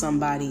stalk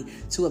somebody,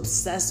 to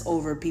obsess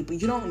over people.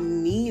 You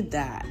don't need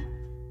that.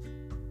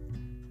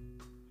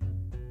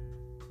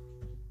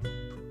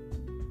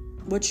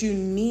 What you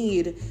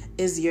need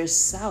is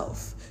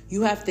yourself.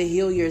 You have to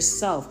heal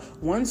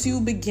yourself. Once you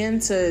begin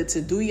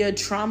to do your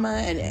trauma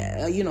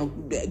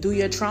and, do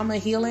your trauma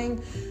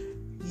healing,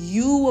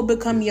 you will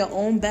become your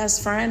own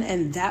best friend,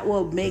 and that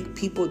will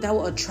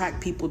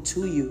attract people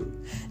to you.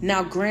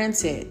 Now,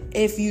 granted,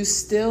 if you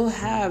still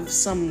have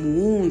some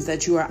wounds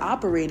that you are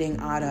operating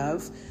out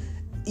of,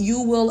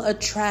 you will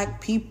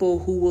attract people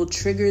who will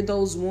trigger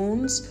those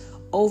wounds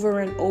over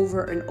and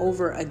over and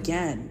over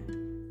again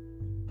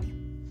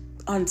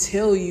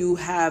until you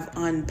have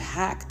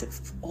unpacked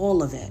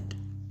all of it.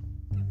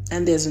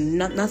 And there's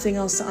nothing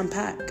else to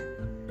unpack.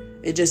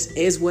 It just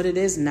is what it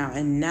is now.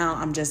 And now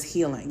I'm just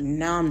healing.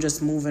 Now I'm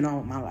just moving on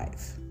with my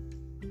life.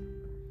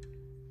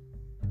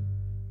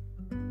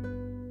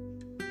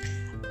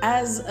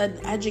 As an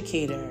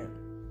educator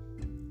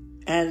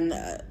and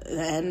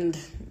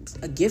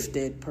a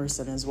gifted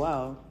person as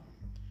well,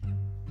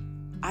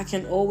 I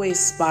can always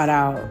spot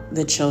out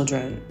the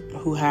children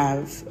who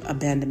have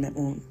abandonment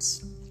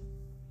wounds.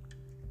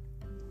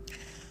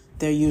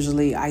 They're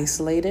usually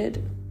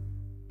isolated.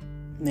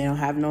 They don't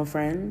have no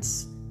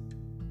friends.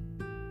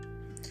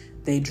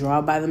 They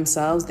draw by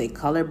themselves. They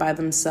color by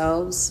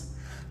themselves.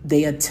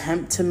 They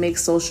attempt to make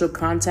social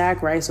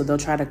contact, right? So they'll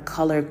try to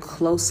color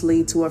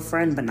closely to a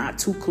friend, but not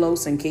too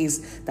close in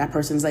case that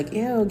person's like,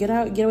 ew, get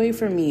away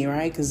from me,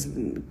 right? Because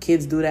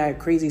kids do that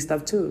crazy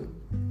stuff too.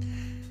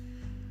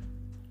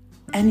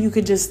 And you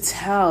could just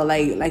tell,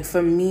 like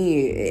for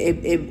me,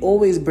 it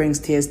always brings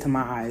tears to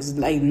my eyes.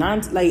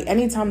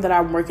 Anytime that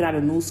I'm working at a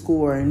new school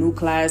or a new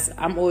class,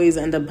 I'm always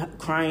end up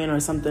crying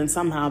or something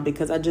somehow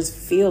because I just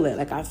feel it.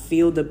 Like I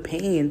feel the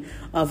pain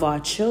of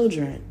our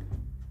children.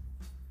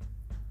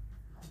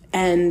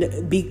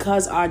 And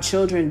because our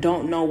children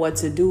don't know what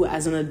to do,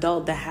 as an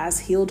adult that has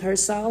healed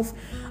herself,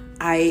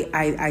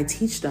 I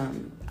teach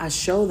them. I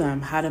show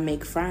them how to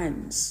make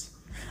friends.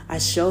 I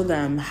show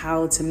them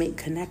how to make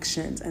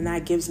connections, and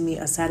that gives me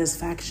a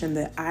satisfaction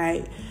that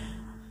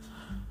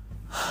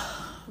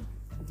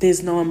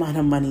there's no amount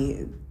of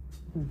money.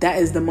 That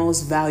is the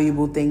most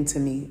valuable thing to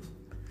me,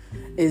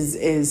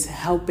 is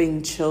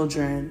helping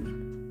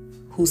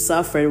children who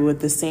suffered with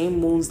the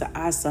same wounds that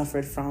I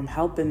suffered from,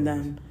 helping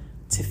them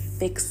to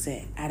fix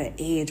it at an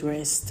age where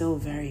it's still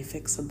very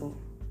fixable.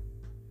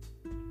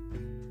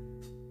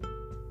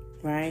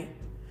 Right?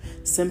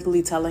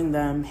 Simply telling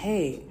them,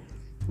 hey,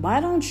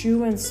 why don't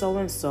you and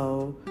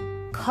so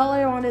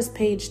color on this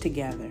page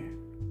together?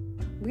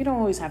 We don't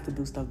always have to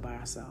do stuff by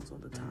ourselves all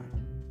the time.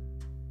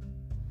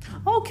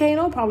 Okay,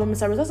 no problem,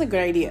 Miss Evers. That's a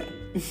great idea.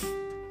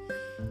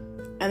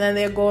 And then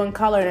they'll go and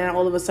color, and then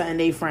all of a sudden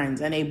they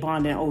friends and they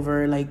bonding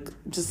over like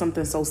just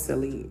something so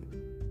silly.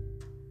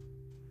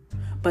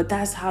 But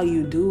that's how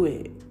you do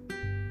it.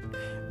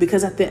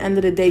 Because at the end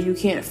of the day, you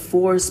can't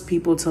force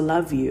people to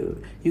love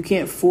you. You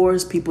can't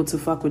force people to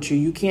fuck with you.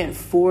 You cannot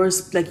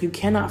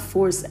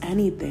force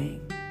anything.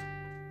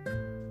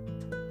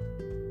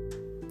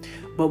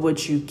 But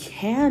what you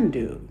can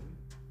do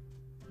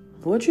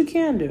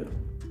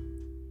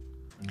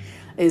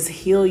is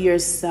heal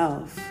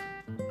yourself.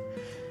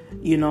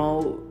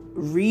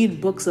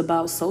 Read books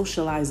about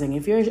socializing.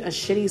 If you're a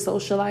shitty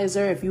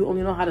socializer, if you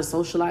only know how to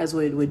socialize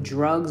with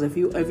drugs, if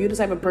you're the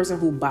type of person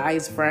who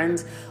buys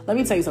friends, let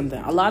me tell you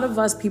something. A lot of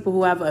us people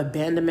who have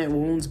abandonment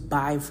wounds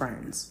buy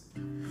friends.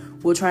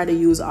 We'll try to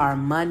use our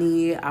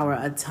money,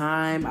 our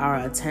time, our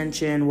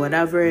attention,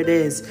 whatever it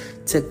is,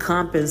 to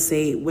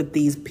compensate with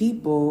these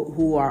people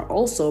who are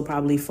also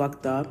probably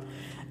fucked up.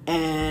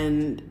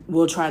 And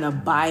we'll try to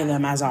buy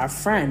them as our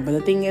friend. But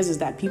the thing is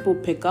that people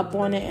pick up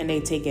on it and they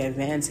take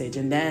advantage.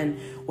 And then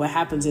what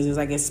happens is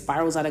like it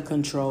spirals out of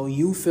control.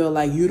 You feel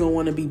like you don't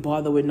want to be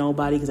bothered with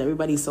nobody because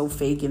everybody's so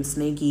fake and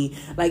snaky.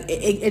 Like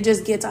it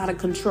just gets out of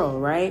control,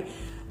 right?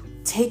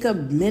 Take a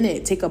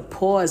minute, take a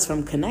pause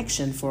from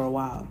connection for a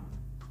while.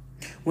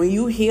 When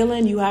you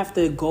healing, you have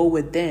to go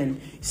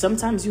within.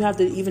 Sometimes you have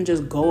to even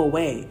just go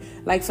away.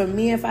 Like for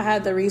me, if I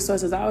had the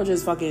resources, I would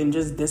just fucking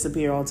just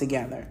disappear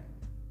altogether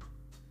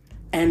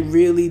and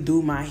really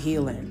do my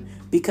healing,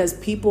 because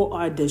people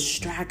are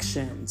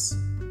distractions,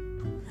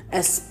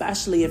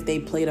 especially if they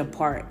played a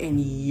part in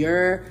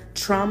your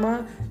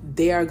trauma.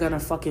 They are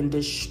gonna fucking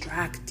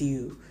distract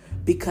you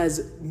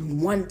because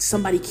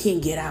somebody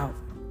can't get out.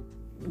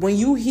 When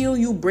you heal,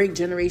 you break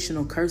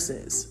generational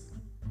curses.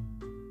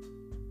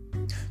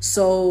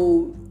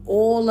 So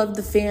all of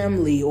the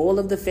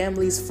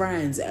family's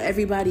friends,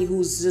 everybody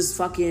who's just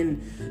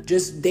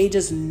they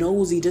just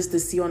nosy just to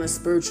see on a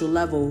spiritual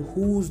level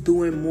who's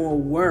doing more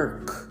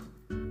work.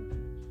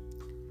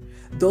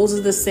 Those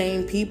are the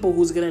same people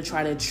who's going to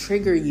try to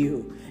trigger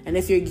you. And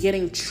if you're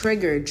getting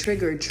triggered,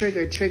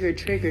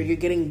 you're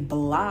getting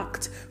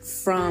blocked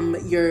from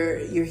your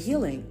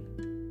healing.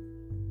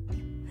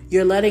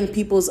 You're letting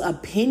people's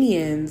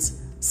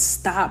opinions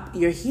stop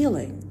your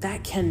healing.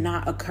 That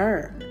cannot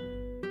occur.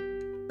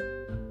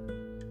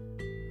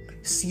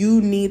 So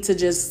you need to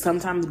just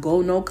sometimes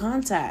go no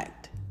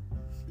contact.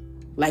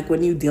 Like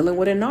when you're dealing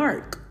with a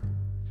narc.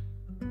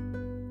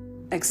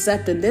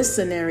 Except in this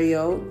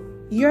scenario,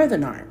 you're the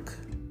narc.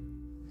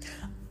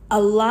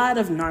 A lot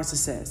of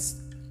narcissists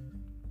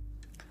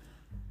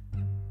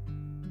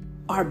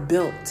are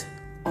built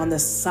on the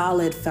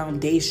solid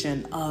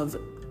foundation of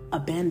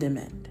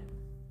abandonment.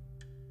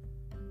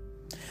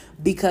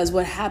 Because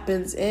what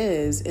happens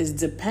is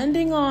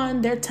depending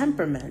on their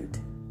temperament,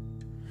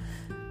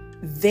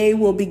 they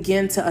will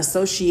begin to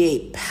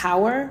associate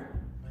power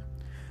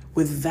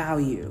with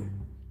value.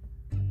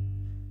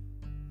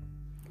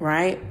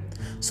 Right?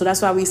 So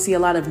that's why we see a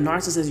lot of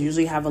narcissists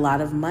usually have a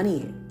lot of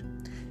money,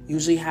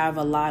 usually have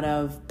a lot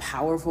of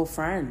powerful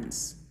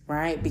friends,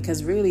 right?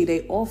 Because really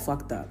they all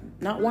fucked up.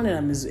 Not one of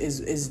them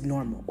is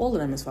normal. All of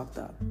them is fucked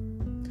up.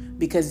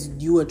 Because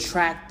you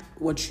attract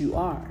what you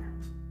are.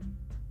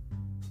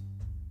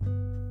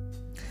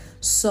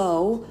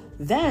 So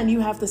then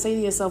you have to say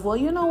to yourself, well,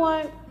 you know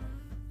what?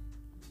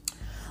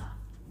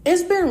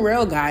 It's been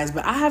real, guys,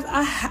 but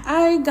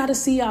I gotta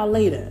see y'all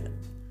later.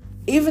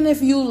 Even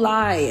if you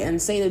lie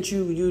and say that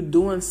you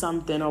doing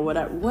something or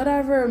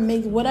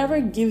whatever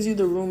gives you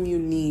the room you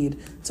need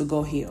to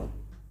go heal.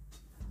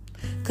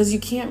 Because you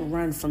can't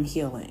run from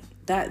healing.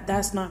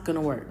 That's not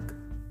gonna work.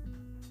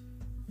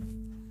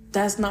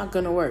 That's not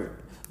gonna work.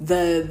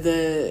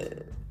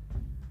 The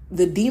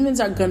demons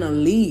are gonna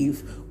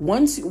leave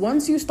once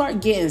you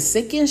start getting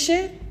sick and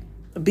shit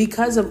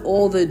because of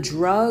all the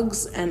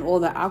drugs and all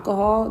the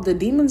alcohol. The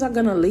demons are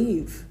gonna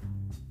leave.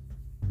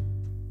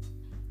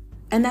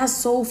 And that's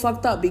so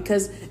fucked up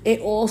because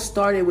it all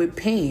started with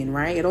pain,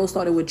 right? It all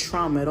started with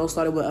trauma. It all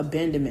started with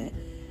abandonment.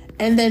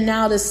 And then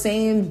now the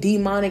same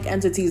demonic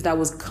entities that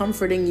was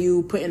comforting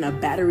you, putting a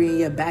battery in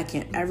your back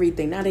and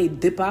everything, now they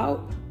dip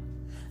out.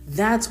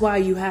 That's why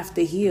you have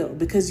to heal,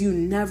 because you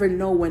never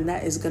know when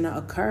that is going to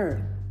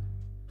occur.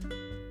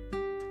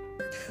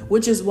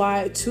 Which is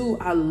why, too,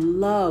 I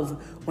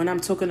love when I'm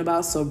talking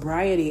about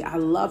sobriety, I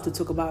love to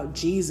talk about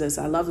Jesus.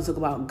 I love to talk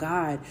about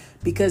God,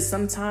 because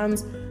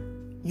sometimes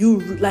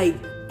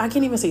I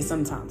can't even say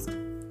sometimes.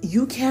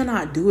 You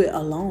cannot do it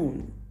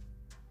alone.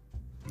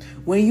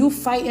 When you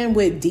fighting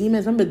with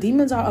demons, remember,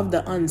 demons are of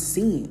the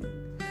unseen.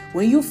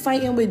 When you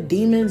fighting with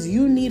demons,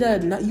 you need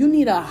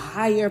a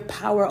higher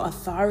power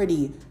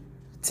authority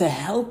to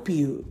help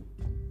you.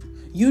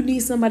 You need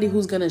somebody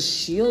who's going to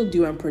shield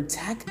you and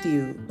protect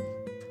you.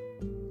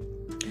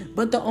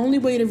 But the only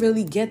way to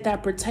really get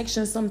that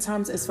protection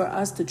sometimes is for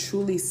us to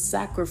truly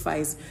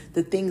sacrifice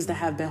the things that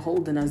have been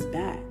holding us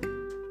back.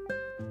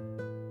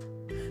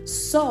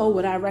 So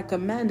what I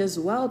recommend as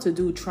well to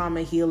do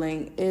trauma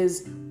healing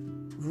is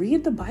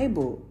read the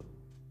Bible.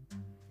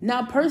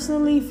 Now,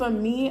 personally, for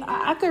me,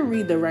 I could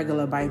read the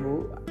regular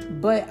Bible,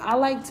 but I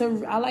like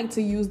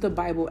to use the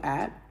Bible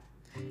app,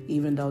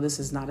 even though this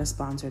is not a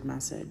sponsored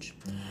message.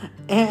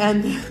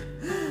 And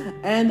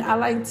I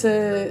like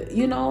to,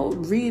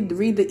 read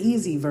the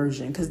easy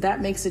version, because that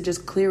makes it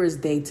just clear as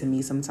day to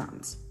me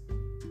sometimes.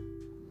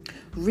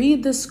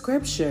 Read the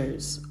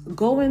scriptures.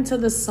 Go into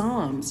the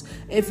Psalms.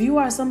 If you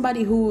are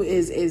somebody who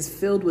is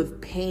filled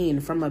with pain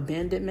from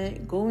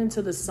abandonment, go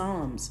into the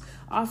Psalms.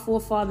 Our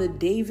forefather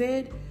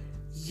David,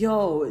 he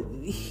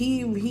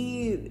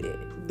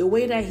the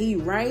way that he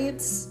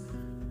writes,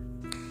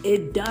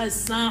 it does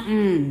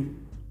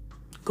something.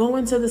 Go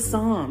into the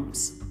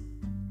Psalms.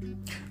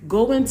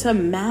 Go into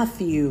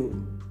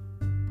Matthew.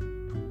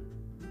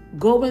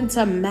 Go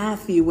into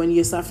Matthew when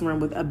you're suffering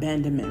with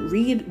abandonment.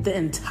 Read the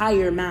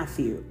entire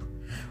Matthew.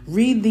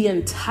 Read the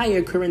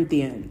entire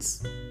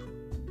Corinthians.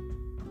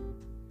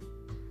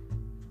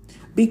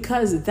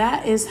 Because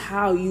that is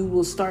how you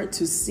will start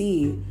to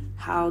see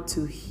how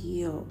to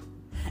heal.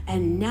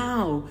 And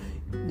now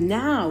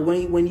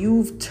when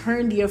you've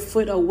turned your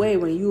foot away,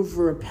 when you've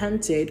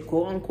repented,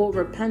 quote unquote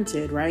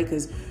repented, right?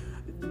 Because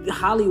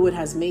Hollywood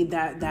has made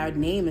that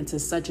name into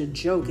such a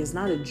joke. It's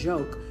not a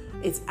joke.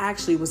 It's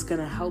actually what's going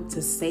to help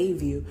to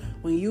save you.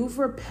 When you've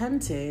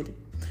repented,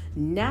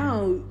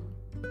 now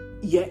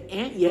your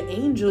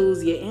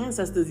angels, your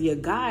ancestors, your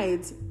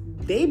guides,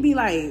 they be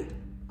like,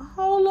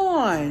 hold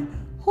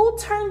on, who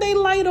turned their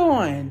light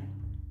on?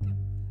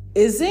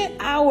 Is it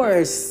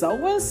our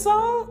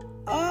so-and-so?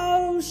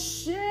 Oh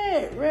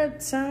shit,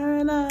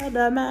 Return of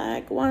the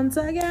Mac once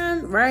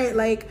again, right?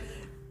 Like,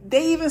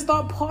 they even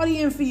start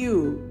partying for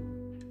you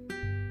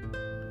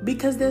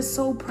because they're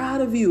so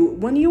proud of you.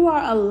 When you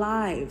are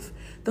alive,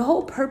 the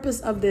whole purpose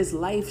of this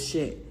life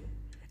shit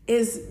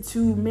is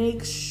to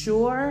make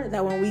sure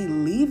that when we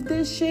leave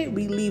this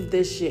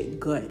shit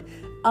good.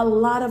 A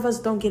lot of us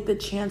don't get the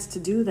chance to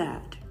do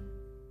that.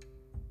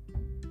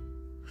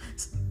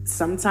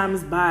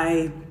 Sometimes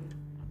by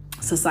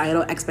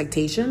societal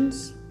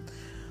expectations,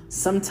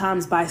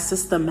 sometimes by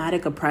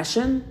systematic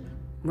oppression,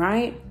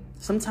 right?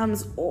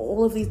 Sometimes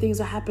all of these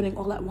things are happening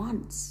all at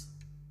once.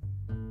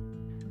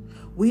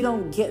 We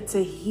don't get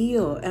to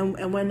heal.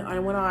 And when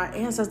our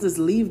ancestors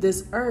leave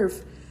this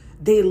earth,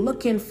 they're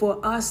looking for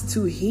us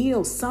to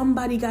heal.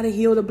 Somebody got to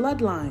heal the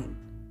bloodline.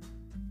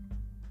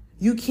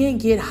 You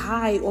can't get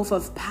high off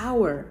of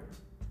power,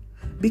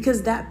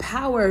 because that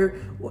power,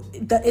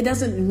 it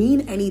doesn't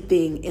mean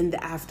anything in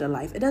the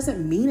afterlife. It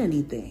doesn't mean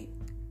anything.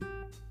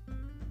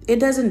 It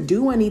doesn't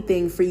do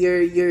anything for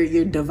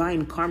your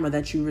divine karma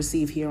that you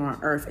receive here on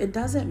earth. It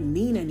doesn't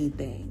mean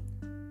anything.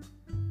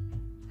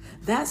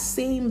 That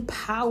same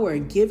power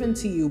given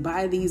to you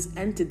by these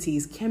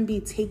entities can be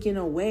taken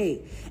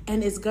away,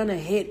 and it's gonna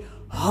hit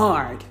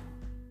hard.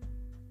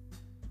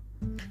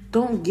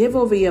 Don't give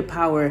over your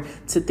power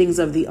to things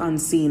of the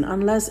unseen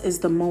unless it's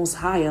the Most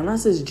High,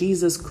 unless it's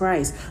Jesus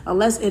Christ,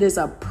 unless it is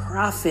a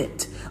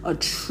prophet, a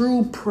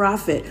true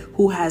prophet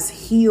who has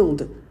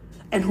healed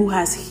and who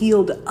has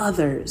healed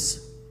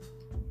others.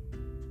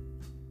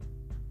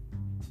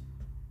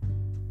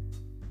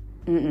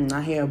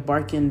 I hear a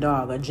barking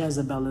dog. A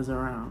Jezebel is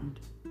around.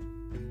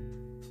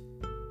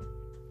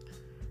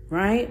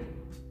 Right?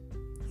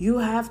 You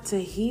have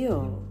to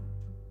heal.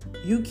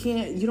 You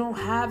don't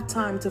have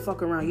time to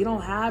fuck around. You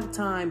don't have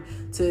time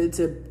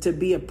to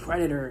be a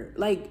predator.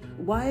 Like,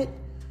 what?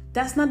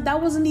 That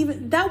wasn't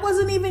even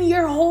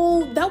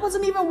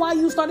why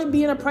you started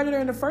being a predator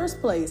in the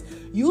first place.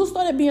 You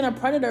started being a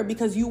predator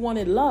because you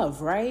wanted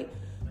love, right?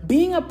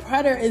 Being a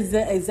predator is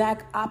the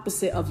exact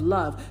opposite of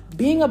love.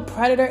 Being a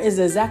predator is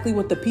exactly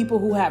what the people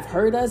who have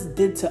hurt us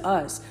did to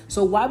us.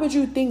 So why would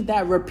you think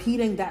that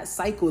repeating that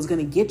cycle is going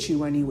to get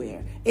you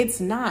anywhere?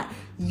 It's not.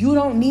 You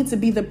don't need to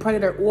be the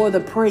predator or the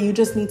prey. You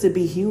just need to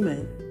be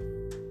human.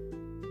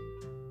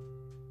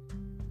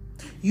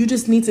 You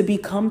just need to be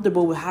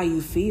comfortable with how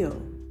you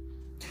feel.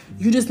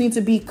 You just need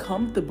to be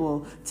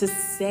comfortable to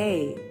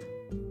say,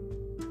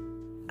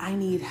 I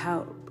need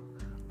help.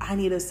 I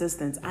need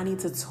assistance. I need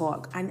to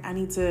talk. I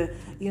need to,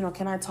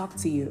 can I talk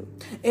to you?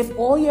 If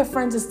all your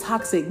friends is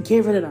toxic,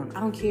 get rid of them.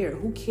 I don't care.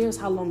 Who cares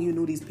how long you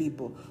knew these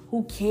people?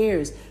 Who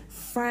cares?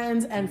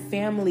 Friends and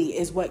family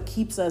is what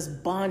keeps us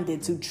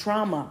bonded to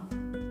trauma.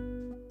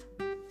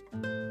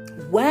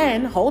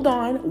 When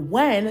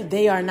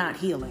they are not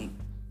healing.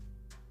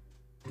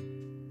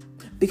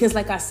 Because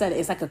like I said,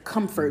 it's like a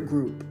comfort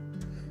group.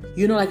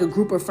 Like a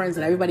group of friends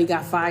that everybody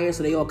got fired,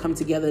 so they all come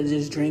together to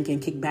just drink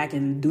and kick back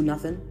and do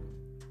nothing.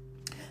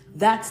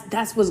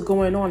 That's what's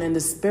going on in the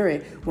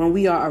spirit when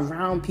we are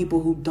around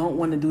people who don't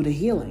want to do the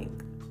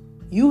healing.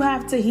 You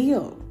have to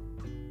heal.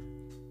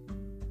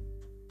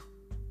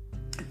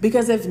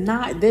 Because if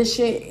not, this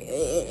shit,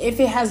 if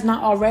it has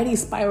not already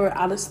spiraled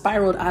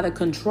out of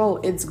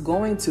control, it's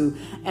going to.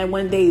 And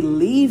when they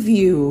leave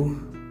you,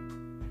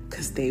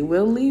 because they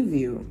will leave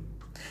you,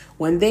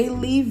 when they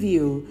leave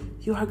you,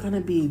 you are going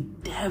to be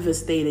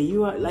devastated.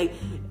 You are like,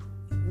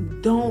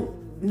 don't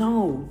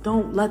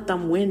let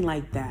them win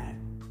like that.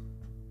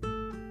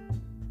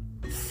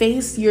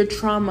 Face your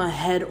trauma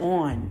head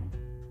on.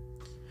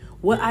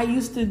 What I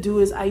used to do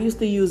is I used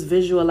to use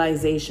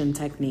visualization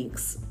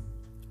techniques.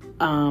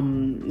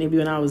 Maybe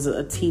when I was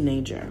a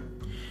teenager.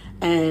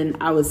 And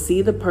I would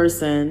see the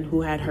person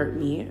who had hurt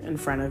me in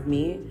front of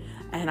me,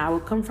 and I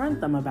would confront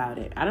them about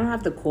it. I don't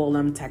have to call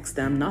them, text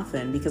them,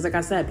 nothing. Because like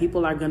I said,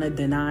 people are going to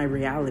deny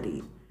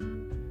reality.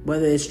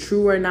 Whether it's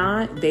true or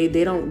not, they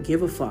don't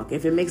give a fuck.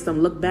 If it makes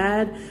them look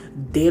bad,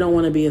 they don't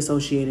want to be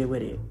associated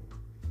with it.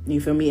 You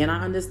feel me? And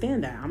I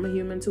understand that. I'm a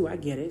human too. I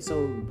get it.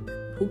 So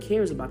who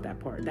cares about that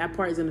part? That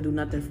part is going to do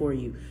nothing for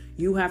you.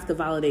 You have to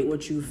validate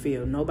what you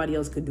feel. Nobody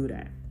else could do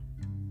that.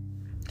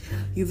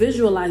 You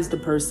visualize the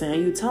person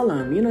and you tell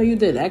them, you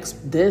did X,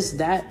 this,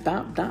 that,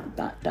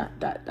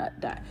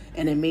 dot.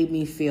 And it made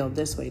me feel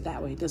this way,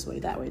 that way, this way,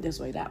 that way, this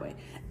way, that way.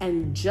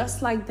 And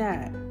just like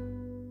that,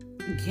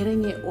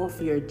 getting it off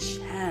your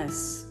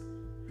chest.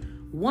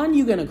 One,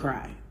 you're going to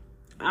cry.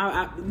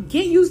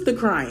 Get used to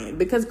crying,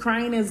 because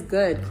crying is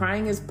good.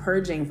 Crying is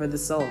purging for the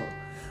soul.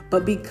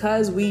 But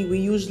because we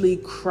usually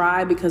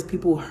cry because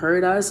people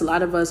hurt us, a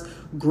lot of us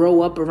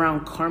grow up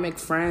around karmic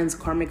friends,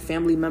 karmic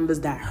family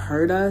members that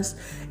hurt us.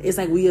 It's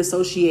like we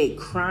associate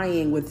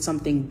crying with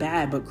something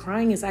bad, but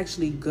crying is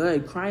actually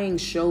good. Crying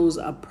shows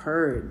a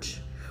purge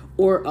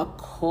or a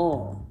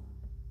call,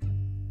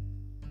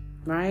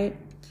 right?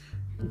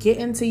 Get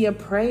into your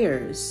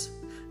prayers.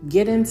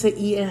 Get into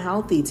eating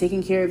healthy,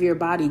 taking care of your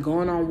body,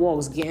 going on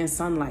walks, getting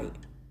sunlight.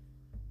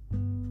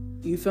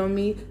 You feel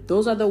me?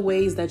 Those are the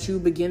ways that you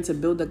begin to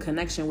build a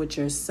connection with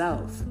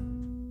yourself.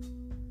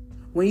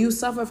 When you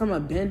suffer from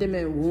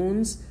abandonment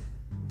wounds,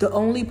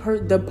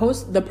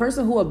 the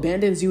person who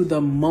abandons you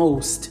the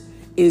most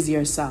is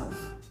yourself.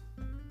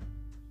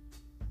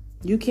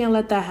 You can't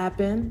let that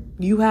happen.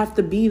 You have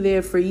to be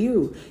there for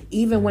you,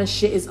 even when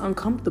shit is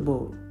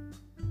uncomfortable.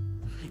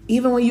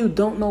 Even when you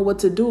don't know what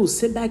to do,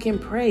 sit back and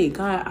pray.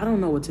 God, I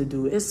don't know what to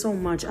do. It's so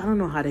much. I don't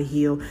know how to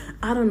heal.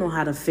 I don't know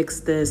how to fix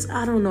this.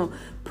 I don't know.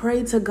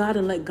 Pray to God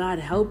and let God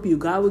help you.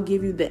 God will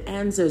give you the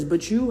answers,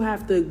 but you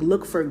have to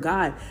look for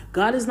God.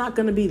 God is not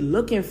going to be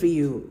looking for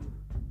you.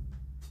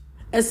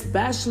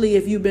 Especially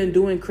if you've been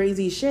doing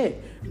crazy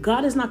shit.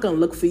 God is not going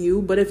to look for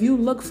you, but if you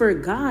look for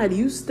God,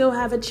 you still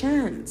have a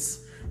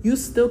chance. You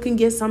still can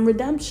get some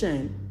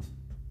redemption.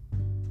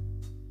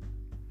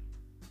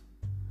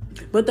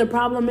 But the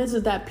problem is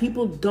that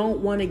people don't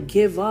want to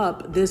give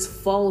up this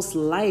false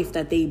life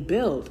that they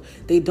built.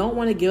 They don't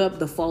want to give up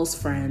the false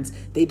friends.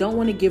 They don't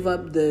want to give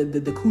up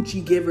the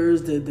coochie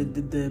givers,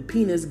 the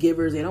penis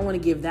givers. They don't want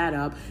to give that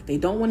up. They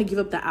don't want to give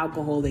up the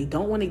alcohol. They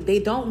don't want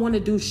to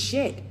do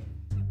shit.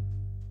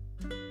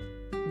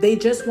 They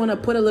just want to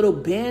put a little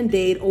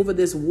Band-Aid over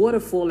this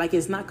waterfall like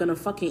it's not going to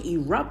fucking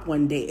erupt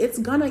one day. It's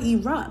going to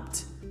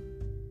erupt.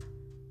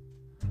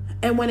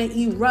 And when it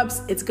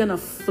erupts, it's going to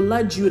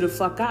flood you the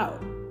fuck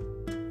out.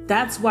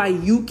 That's why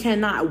you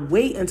cannot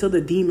wait until the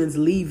demons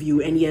leave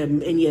you in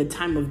your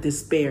time of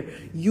despair.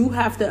 You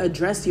have to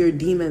address your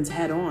demons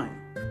head on.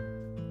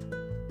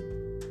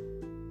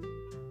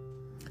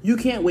 You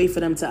can't wait for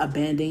them to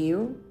abandon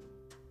you.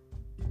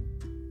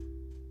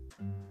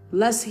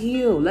 Let's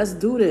heal. Let's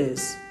do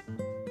this.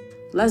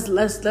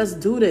 Let's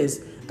do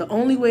this. The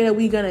only way that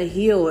we're going to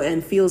heal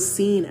and feel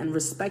seen and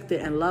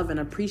respected and loved and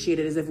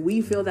appreciated is if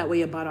we feel that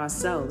way about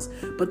ourselves.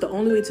 But the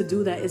only way to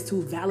do that is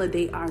to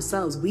validate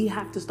ourselves. We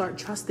have to start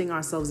trusting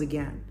ourselves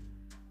again.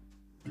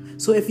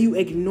 So if you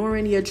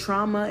ignoring your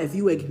trauma, if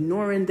you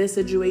ignoring this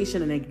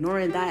situation and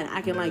ignoring that and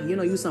acting like,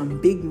 you some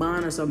big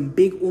man or some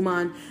big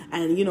woman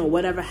and,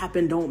 whatever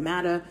happened don't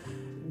matter,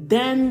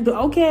 then,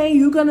 okay,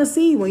 you're going to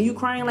see when you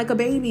crying like a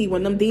baby,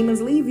 when them demons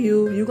leave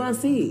you, you're going to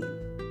see.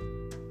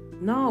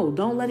 No,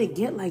 don't let it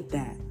get like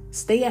that.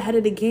 Stay ahead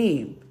of the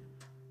game.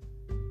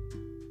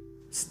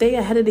 Stay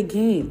ahead of the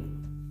game.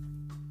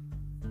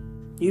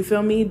 You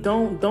feel me?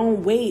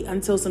 Don't wait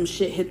until some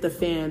shit hit the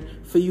fan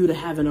for you to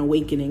have an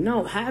awakening.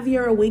 No, have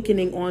your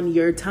awakening on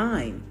your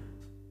time.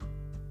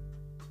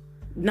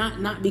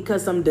 Not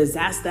because some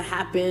disaster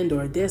happened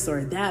or this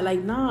or that.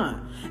 Like, nah.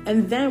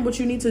 And then what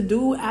you need to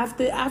do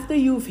after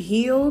you've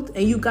healed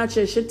and you got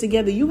your shit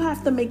together, you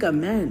have to make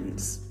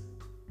amends.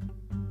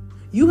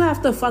 You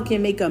have to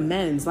fucking make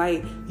amends.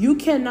 Like, you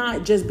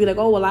cannot just be like,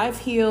 oh, well, I've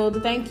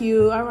healed. Thank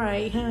you. All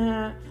right.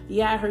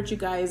 Yeah, I hurt you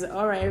guys.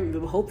 All right.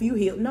 Hope you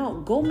heal. No,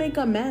 go make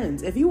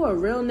amends. If you are a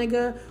real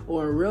nigga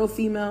or a real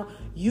female,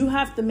 you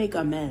have to make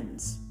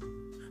amends.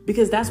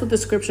 Because that's what the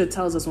scripture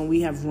tells us when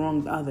we have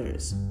wronged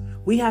others.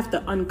 We have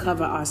to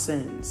uncover our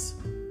sins.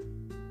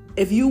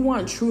 If you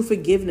want true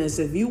forgiveness,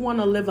 if you want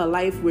to live a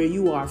life where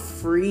you are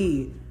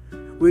free,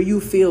 where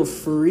you feel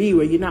free,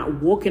 where you're not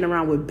walking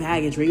around with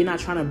baggage, where you're not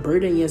trying to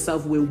burden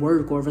yourself with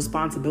work or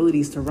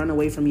responsibilities to run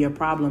away from your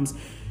problems.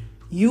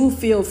 You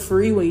feel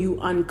free when you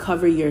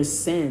uncover your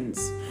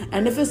sins.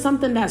 And if it's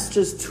something that's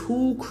just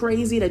too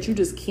crazy that you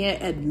just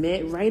can't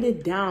admit, write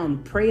it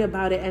down, pray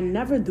about it, and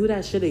never do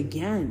that shit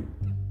again.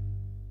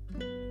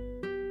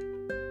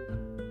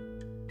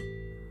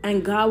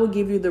 And God will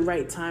give you the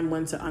right time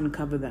when to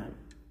uncover them.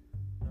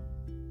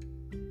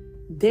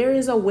 There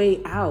is a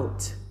way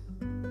out.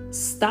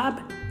 Stop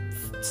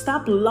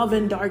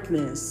loving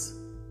darkness.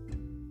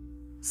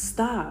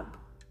 Stop.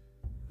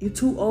 You're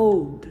too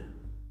old.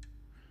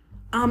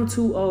 I'm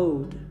too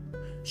old.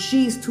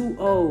 She's too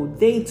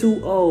old. They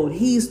too old.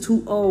 He's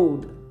too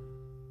old.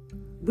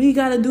 We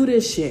gotta do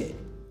this shit.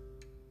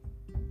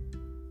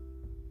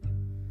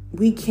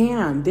 We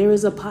can. There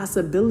is a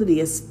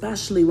possibility,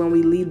 especially when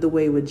we lead the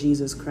way with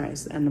Jesus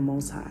Christ and the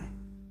Most High.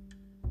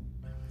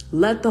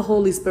 Let the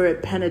Holy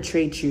Spirit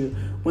penetrate you.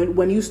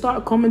 When you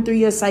start coming through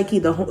your psyche,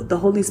 the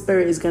Holy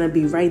Spirit is going to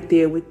be right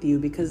there with you,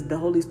 because the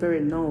Holy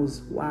Spirit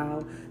knows,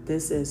 wow,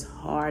 this is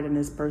hard and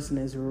this person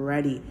is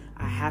ready.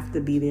 I have to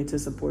be there to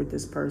support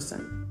this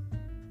person.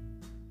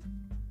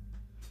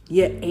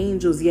 Your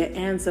angels, your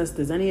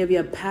ancestors, any of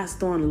your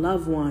passed on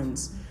loved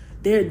ones,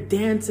 they're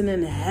dancing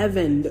in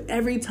heaven.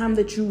 Every time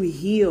that you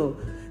heal,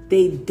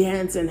 they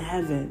dance in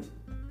heaven.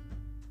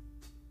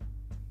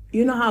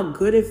 You know how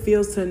good it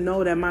feels to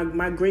know that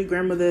my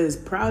great-grandmother is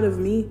proud of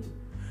me?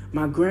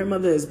 My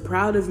grandmother is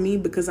proud of me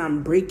because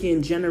I'm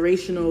breaking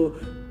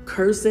generational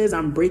curses.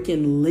 I'm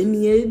breaking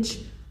lineage.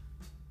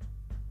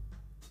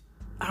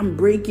 I'm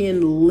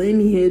breaking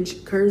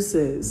lineage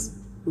curses.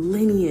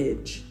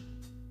 Lineage.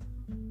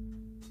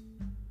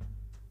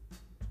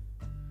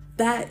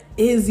 That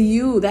is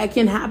you. That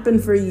can happen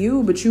for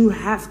you, but you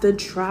have to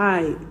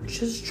try.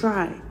 Just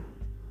try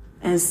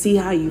and see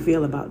how you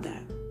feel about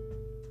that.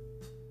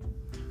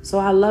 So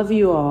I love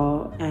you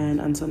all,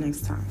 and until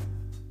next time.